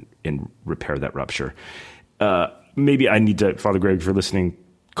and repair that rupture? Maybe I need to, Father Greg, if you're listening,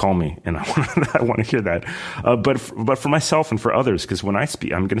 call me, and I want to hear that. But for myself and for others, because when I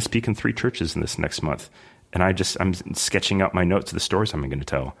speak, I'm going to speak in 3 churches in this next month, and I'm sketching out my notes of the stories I'm going to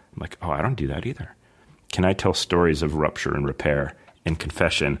tell. I'm like, I don't do that either. Can I tell stories of rupture and repair and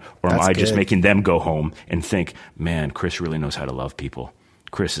confession, or am I just making them go home and think, man, Chris really knows how to love people.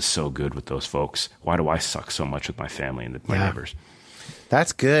 Chris is so good with those folks. Why do I suck so much with my family and my neighbors?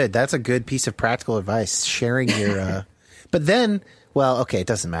 That's good. That's a good piece of practical advice. Sharing your, but then. Well, okay, it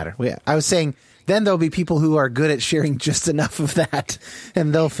doesn't matter. I was saying then there'll be people who are good at sharing just enough of that,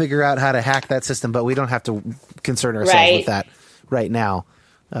 and they'll figure out how to hack that system, but we don't have to concern ourselves with that right now.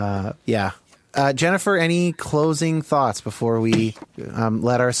 Jennifer, any closing thoughts before we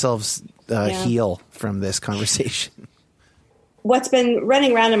let ourselves heal from this conversation? What's been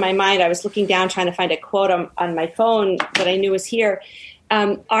running around in my mind, I was looking down trying to find a quote on my phone that I knew was here.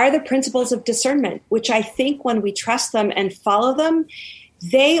 are the principles of discernment, which I think when we trust them and follow them,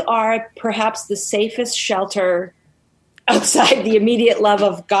 they are perhaps the safest shelter outside the immediate love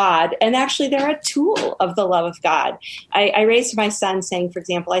of God. And actually, they're a tool of the love of God. I raised my son saying, for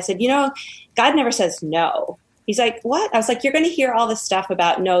example, I said, God never says no. He's like, what? I was like, you're going to hear all this stuff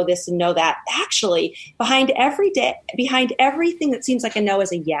about no this and no that. Actually, behind everything that seems like a no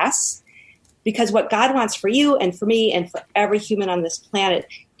is a yes. Because what God wants for you and for me and for every human on this planet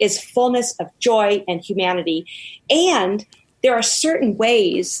is fullness of joy and humanity. And there are certain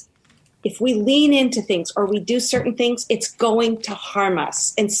ways, if we lean into things or we do certain things, it's going to harm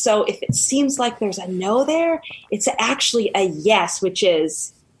us. And so if it seems like there's a no there, it's actually a yes, which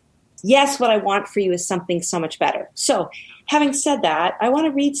is, yes, what I want for you is something so much better. So having said that, I want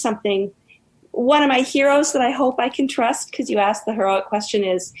to read something. One of my heroes that I hope I can trust, because you asked the heroic question,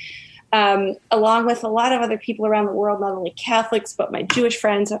 is along with a lot of other people around the world, not only Catholics, but my Jewish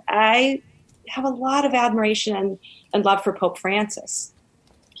friends, I have a lot of admiration and love for Pope Francis,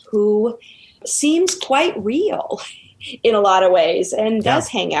 who seems quite real in a lot of ways and does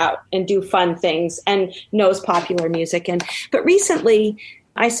hang out and do fun things and knows popular music. But recently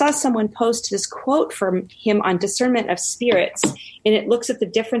I saw someone post this quote from him on discernment of spirits, and it looks at the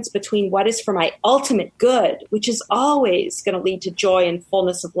difference between what is for my ultimate good, which is always going to lead to joy and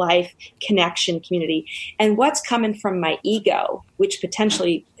fullness of life, connection, community, and what's coming from my ego, which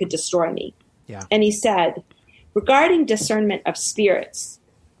potentially could destroy me. Yeah. And he said, regarding discernment of spirits,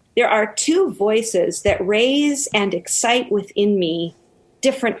 there are two voices that raise and excite within me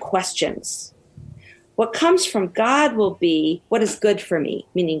different questions. What comes from God will be what is good for me,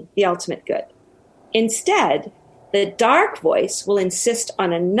 meaning the ultimate good. Instead, the dark voice will insist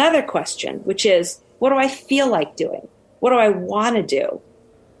on another question, which is, what do I feel like doing? What do I want to do?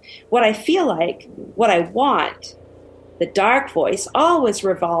 What I feel like, what I want, the dark voice always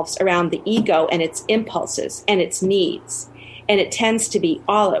revolves around the ego and its impulses and its needs. And it tends to be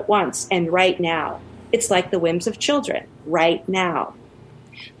all at once and right now. It's like the whims of children, right now.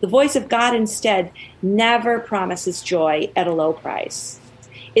 The voice of God instead never promises joy at a low price.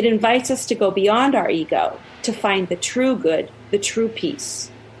 It invites us to go beyond our ego, to find the true good, the true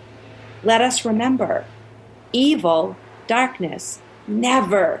peace. Let us remember, evil, darkness,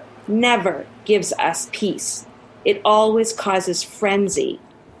 never gives us peace. It always causes frenzy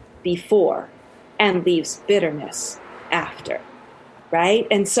before and leaves bitterness after, right?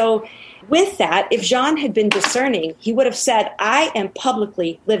 And so with that, if Jean had been discerning, he would have said, I am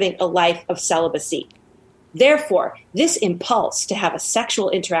publicly living a life of celibacy. Therefore, this impulse to have a sexual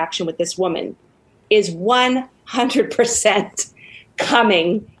interaction with this woman is 100%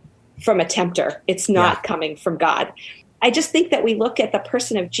 coming from a tempter. It's not coming from God. I just think that we look at the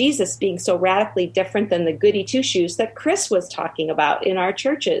person of Jesus being so radically different than the goody two-shoes that Chris was talking about in our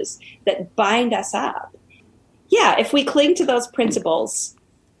churches that bind us up. Yeah, if we cling to those principles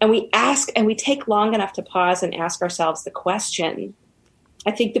and we ask and we take long enough to pause and ask ourselves the question,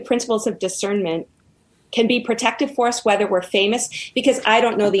 I think the principles of discernment can be protective for us whether we're famous, because I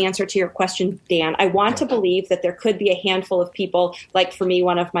don't know the answer to your question, Dan. I want to believe that there could be a handful of people, like for me,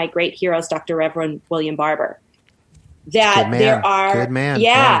 one of my great heroes, Dr. Reverend William Barber, that there are. Good man.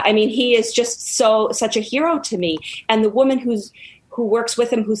 Yeah, I mean, he is just such a hero to me. And the woman who works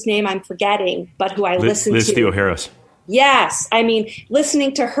with him, whose name I'm forgetting, but who I listen to. Liz Theoharis. Yes. I mean,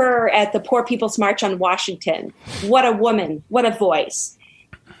 listening to her at the Poor People's March on Washington. What a woman. What a voice.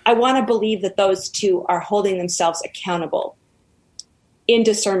 I want to believe that those two are holding themselves accountable in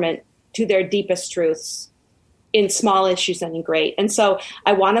discernment to their deepest truths in small issues and in great. And so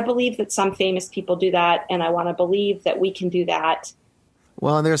I want to believe that some famous people do that, and I want to believe that we can do that.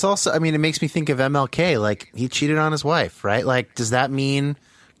 Well, and there's also, I mean, it makes me think of MLK, like he cheated on his wife, right? Like, does that mean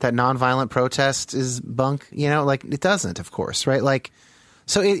that nonviolent protest is bunk? You know, like it doesn't, of course, right? Like,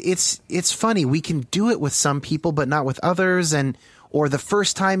 so it's funny. We can do it with some people, but not with others. Or the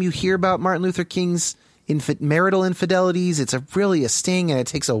first time you hear about Martin Luther King's marital infidelities, it's really a sting, and it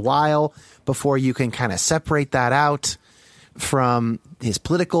takes a while before you can kind of separate that out from his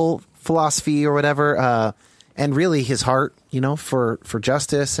political philosophy or whatever, and really his heart, you know, for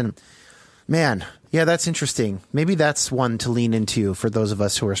justice. And man, yeah, that's interesting. Maybe that's one to lean into for those of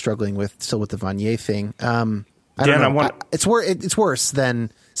us who are struggling with the Vanier thing. I don't know. It's worse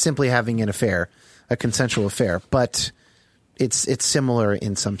than simply having an affair, a consensual affair, but it's similar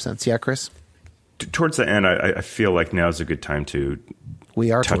in some sense. Yeah, Chris? Towards the end, I feel like now is a good time to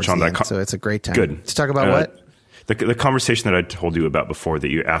touch on that. So it's a great time. Good. To talk about what? The conversation that I told you about before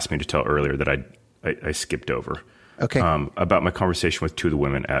that you asked me to tell earlier that I skipped over. Okay. About my conversation with two of the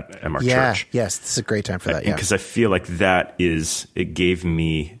women at our church. Yes, this is a great time for that. Yeah, because I feel like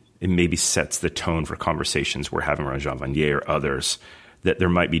it maybe sets the tone for conversations we're having around Jean Vanier or others, that there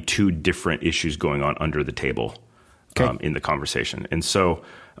might be two different issues going on under the table in the conversation. And so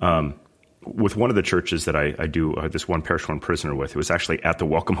with one of the churches that I do this one parish, one prisoner with, it was actually at the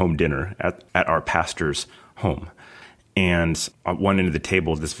welcome home dinner at our pastor's home. And on one end of the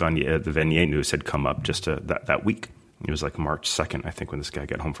table, the Vanier news had come up just that week. It was like March 2nd, I think, when this guy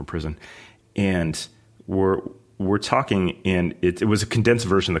got home from prison. And we're talking, and it was a condensed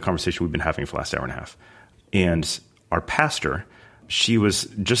version of the conversation we've been having for the last hour and a half. And our pastor, she was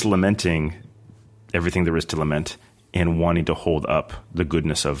just lamenting everything there is to lament and wanting to hold up the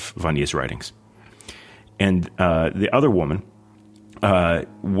goodness of Vanier's writings. And the other woman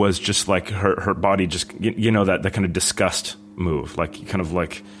was just like her body just, that kind of disgust move, like kind of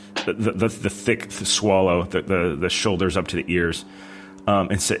like the thick swallow, the shoulders up to the ears.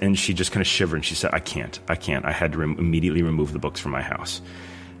 And she just kind of shivered and she said, I can't. I had to immediately remove the books from my house.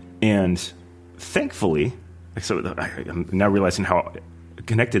 And thankfully, so I'm now realizing how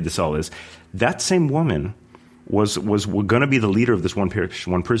connected this all is. That same woman was going to be the leader of this one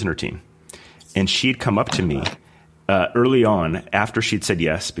prisoner team. And she'd come up to me early on after she'd said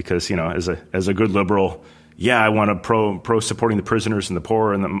yes, because, as a good liberal, I want to pro supporting the prisoners and the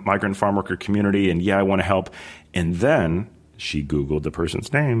poor and the migrant farm worker community. And I want to help. And then she Googled the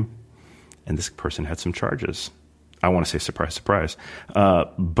person's name, and this person had some charges. I want to say surprise, surprise.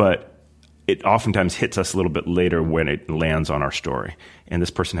 But it oftentimes hits us a little bit later when it lands on our story. And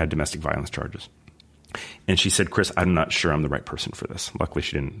this person had domestic violence charges. And she said, Chris, I'm not sure I'm the right person for this. Luckily,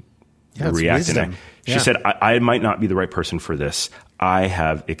 she didn't react. And she said, I might not be the right person for this. I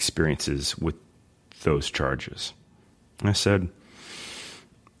have experiences with those charges. And I said,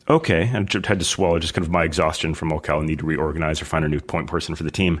 okay, and had to swallow just kind of my exhaustion from Ocala, need to reorganize or find a new point person for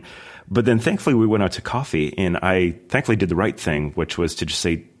the team. But then thankfully we went out to coffee, and I thankfully did the right thing, which was to just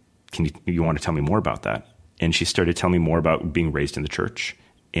say, you want to tell me more about that? And she started telling me more about being raised in the church,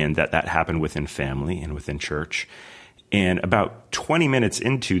 and that happened within family and within church. And about 20 minutes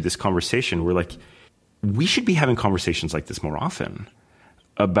into this conversation, we're like, we should be having conversations like this more often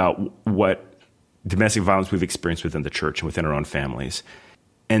about what domestic violence we've experienced within the church and within our own families.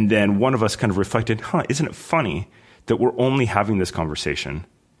 And then one of us kind of reflected, isn't it funny that we're only having this conversation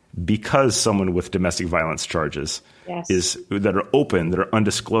because someone with domestic violence charges that are open, that are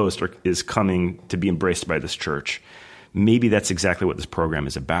undisclosed, is coming to be embraced by this church. Maybe that's exactly what this program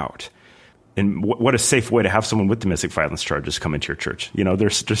is about. And what a safe way to have someone with domestic violence charges come into your church.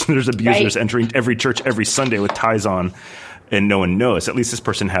 There's abusers entering every church every Sunday with ties on, and no one knows. At least this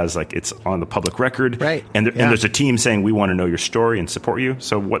person has, it's on the public record. Right. And there's a team saying, we want to know your story and support you.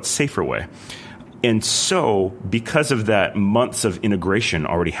 So what safer way? And so because of that, months of integration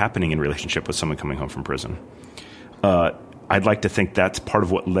already happening in relationship with someone coming home from prison, I'd like to think that's part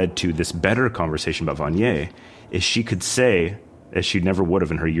of what led to this better conversation about Vanier, is she could say, as she never would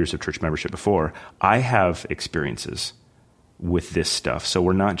have in her years of church membership before, I have experiences with this stuff. So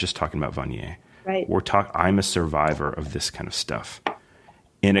we're not just talking about Vanier. Right. I'm a survivor of this kind of stuff.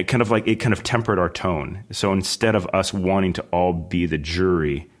 And it kind of tempered our tone. So instead of us wanting to all be the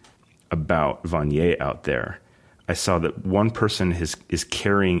jury about Vanier out there, I saw that one person is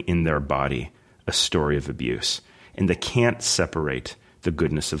carrying in their body a story of abuse. And they can't separate the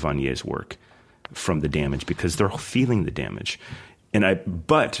goodness of Vanier's work from the damage because they're feeling the damage.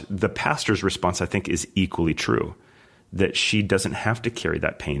 But the pastor's response, I think, is equally true, that she doesn't have to carry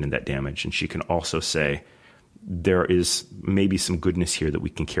that pain and that damage. And she can also say, there is maybe some goodness here that we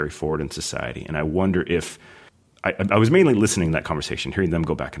can carry forward in society. And I wonder if I was mainly listening to that conversation, hearing them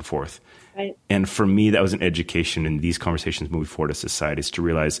go back and forth. Right. And for me, that was an education in these conversations moving forward as society, is to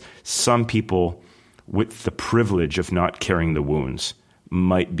realize some people with the privilege of not carrying the wounds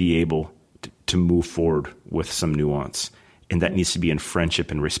might be able to move forward with some nuance. And that needs to be in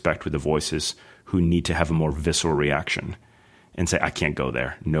friendship and respect with the voices who need to have a more visceral reaction and say, I can't go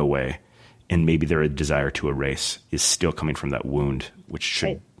there. No way. And maybe their desire to erase is still coming from that wound, which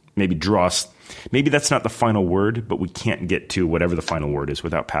should maybe draw us. Maybe that's not the final word, but we can't get to whatever the final word is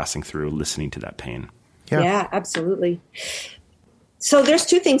without passing through listening to that pain. Yeah, absolutely. So there's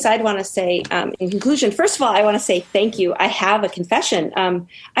two things I'd want to say in conclusion. First of all, I want to say thank you. I have a confession.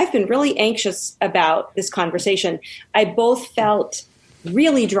 I've been really anxious about this conversation. I both felt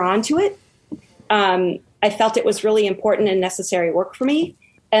really drawn to it. I felt it was really important and necessary work for me.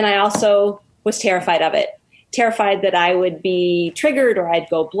 And I also was terrified of it. terrified that I would be triggered or I'd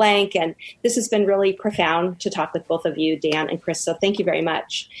go blank. And this has been really profound to talk with both of you, Dan and Chris. So thank you very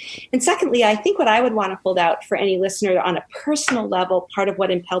much. And secondly, I think what I would want to hold out for any listener on a personal level, part of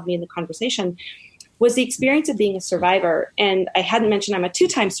what impelled me in the conversation was the experience of being a survivor. And I hadn't mentioned I'm a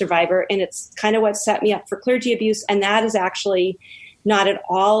 2-time survivor, and it's kind of what set me up for clergy abuse. And that is actually not at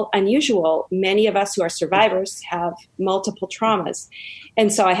all unusual. Many of us who are survivors have multiple traumas.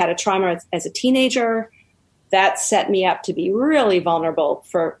 And so I had a trauma as a teenager that set me up to be really vulnerable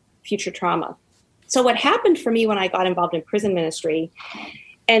for future trauma. So what happened for me when I got involved in prison ministry,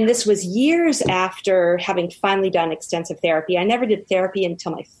 and this was years after having finally done extensive therapy. I never did therapy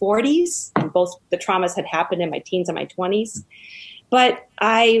until my 40s, and both the traumas had happened in my teens and my 20s. But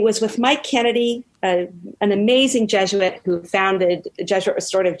I was with Mike Kennedy, an amazing Jesuit who founded the Jesuit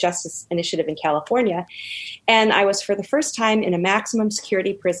Restorative Justice Initiative in California. And I was for the first time in a maximum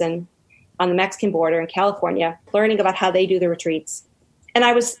security prison on the Mexican border in California, learning about how they do the retreats. And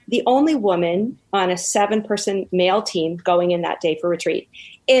I was the only woman on a 7-person male team going in that day for retreat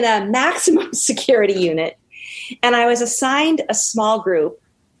in a maximum security unit. And I was assigned a small group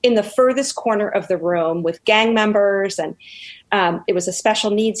in the furthest corner of the room with gang members, and it was a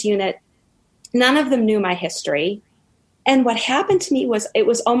special needs unit. None of them knew my history. And what happened to me was it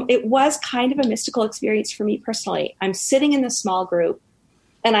was kind of a mystical experience for me personally. I'm sitting in the small group,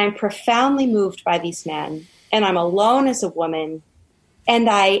 and I'm profoundly moved by these men, and I'm alone as a woman. And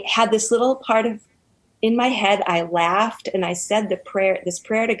I had this little part of in my head, I laughed and I said this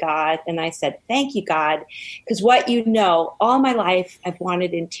prayer to God. And I said, thank you, God, because what you know, all my life, I've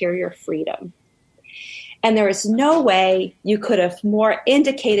wanted interior freedom. And there is no way you could have more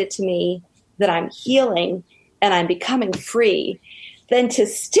indicated to me that I'm healing and I'm becoming free than to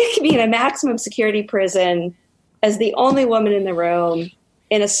stick me in a maximum security prison as the only woman in the room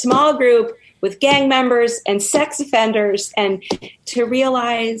in a small group with gang members and sex offenders, and to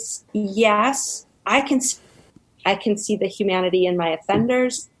realize, yes, I can see the humanity in my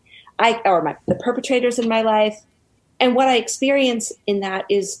offenders, the perpetrators in my life. And what I experience in that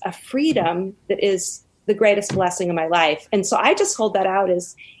is a freedom that is the greatest blessing of my life. And so I just hold that out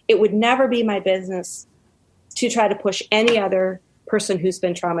as it would never be my business to try to push any other person who's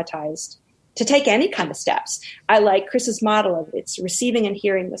been traumatized to take any kind of steps. I like Chris's model of it's receiving and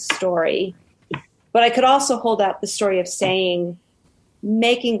hearing the story. But I could also hold out the story of saying,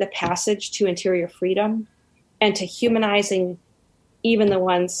 making the passage to interior freedom and to humanizing even the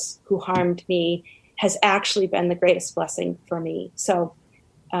ones who harmed me has actually been the greatest blessing for me. So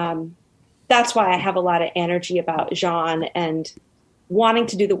that's why I have a lot of energy about Jean and wanting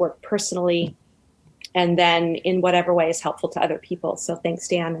to do the work personally and then in whatever way is helpful to other people. So thanks,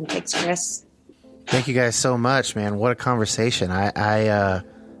 Dan, and thanks, Chris. Thank you guys so much, man. What a conversation. I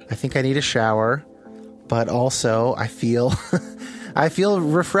think I need a shower. But also, I feel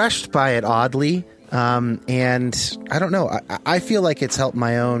refreshed by it, oddly. And I don't know. I feel like it's helped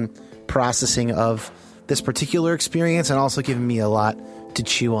my own processing of this particular experience and also given me a lot to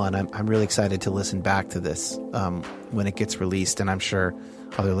chew on. I'm really excited to listen back to this when it gets released, and I'm sure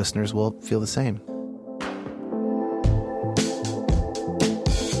other listeners will feel the same.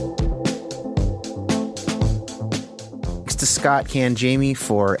 Thanks to Scott Canjamie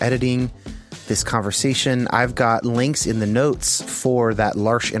for editing this conversation. I've got links in the notes for that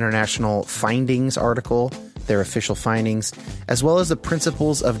L'Arche International findings article, their official findings, as well as the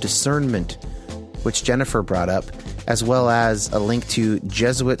principles of discernment, which Jennifer brought up, as well as a link to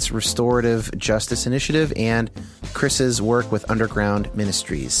Jesuits Restorative Justice Initiative and Chris's work with Underground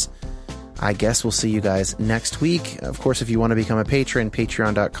Ministries. I guess we'll see you guys next week. Of course, if you want to become a patron,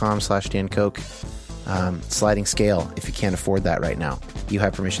 patreon.com/Dan Koch. Sliding scale if you can't afford that right now. You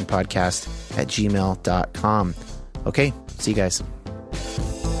have permission podcast at gmail.com. Okay, see you guys.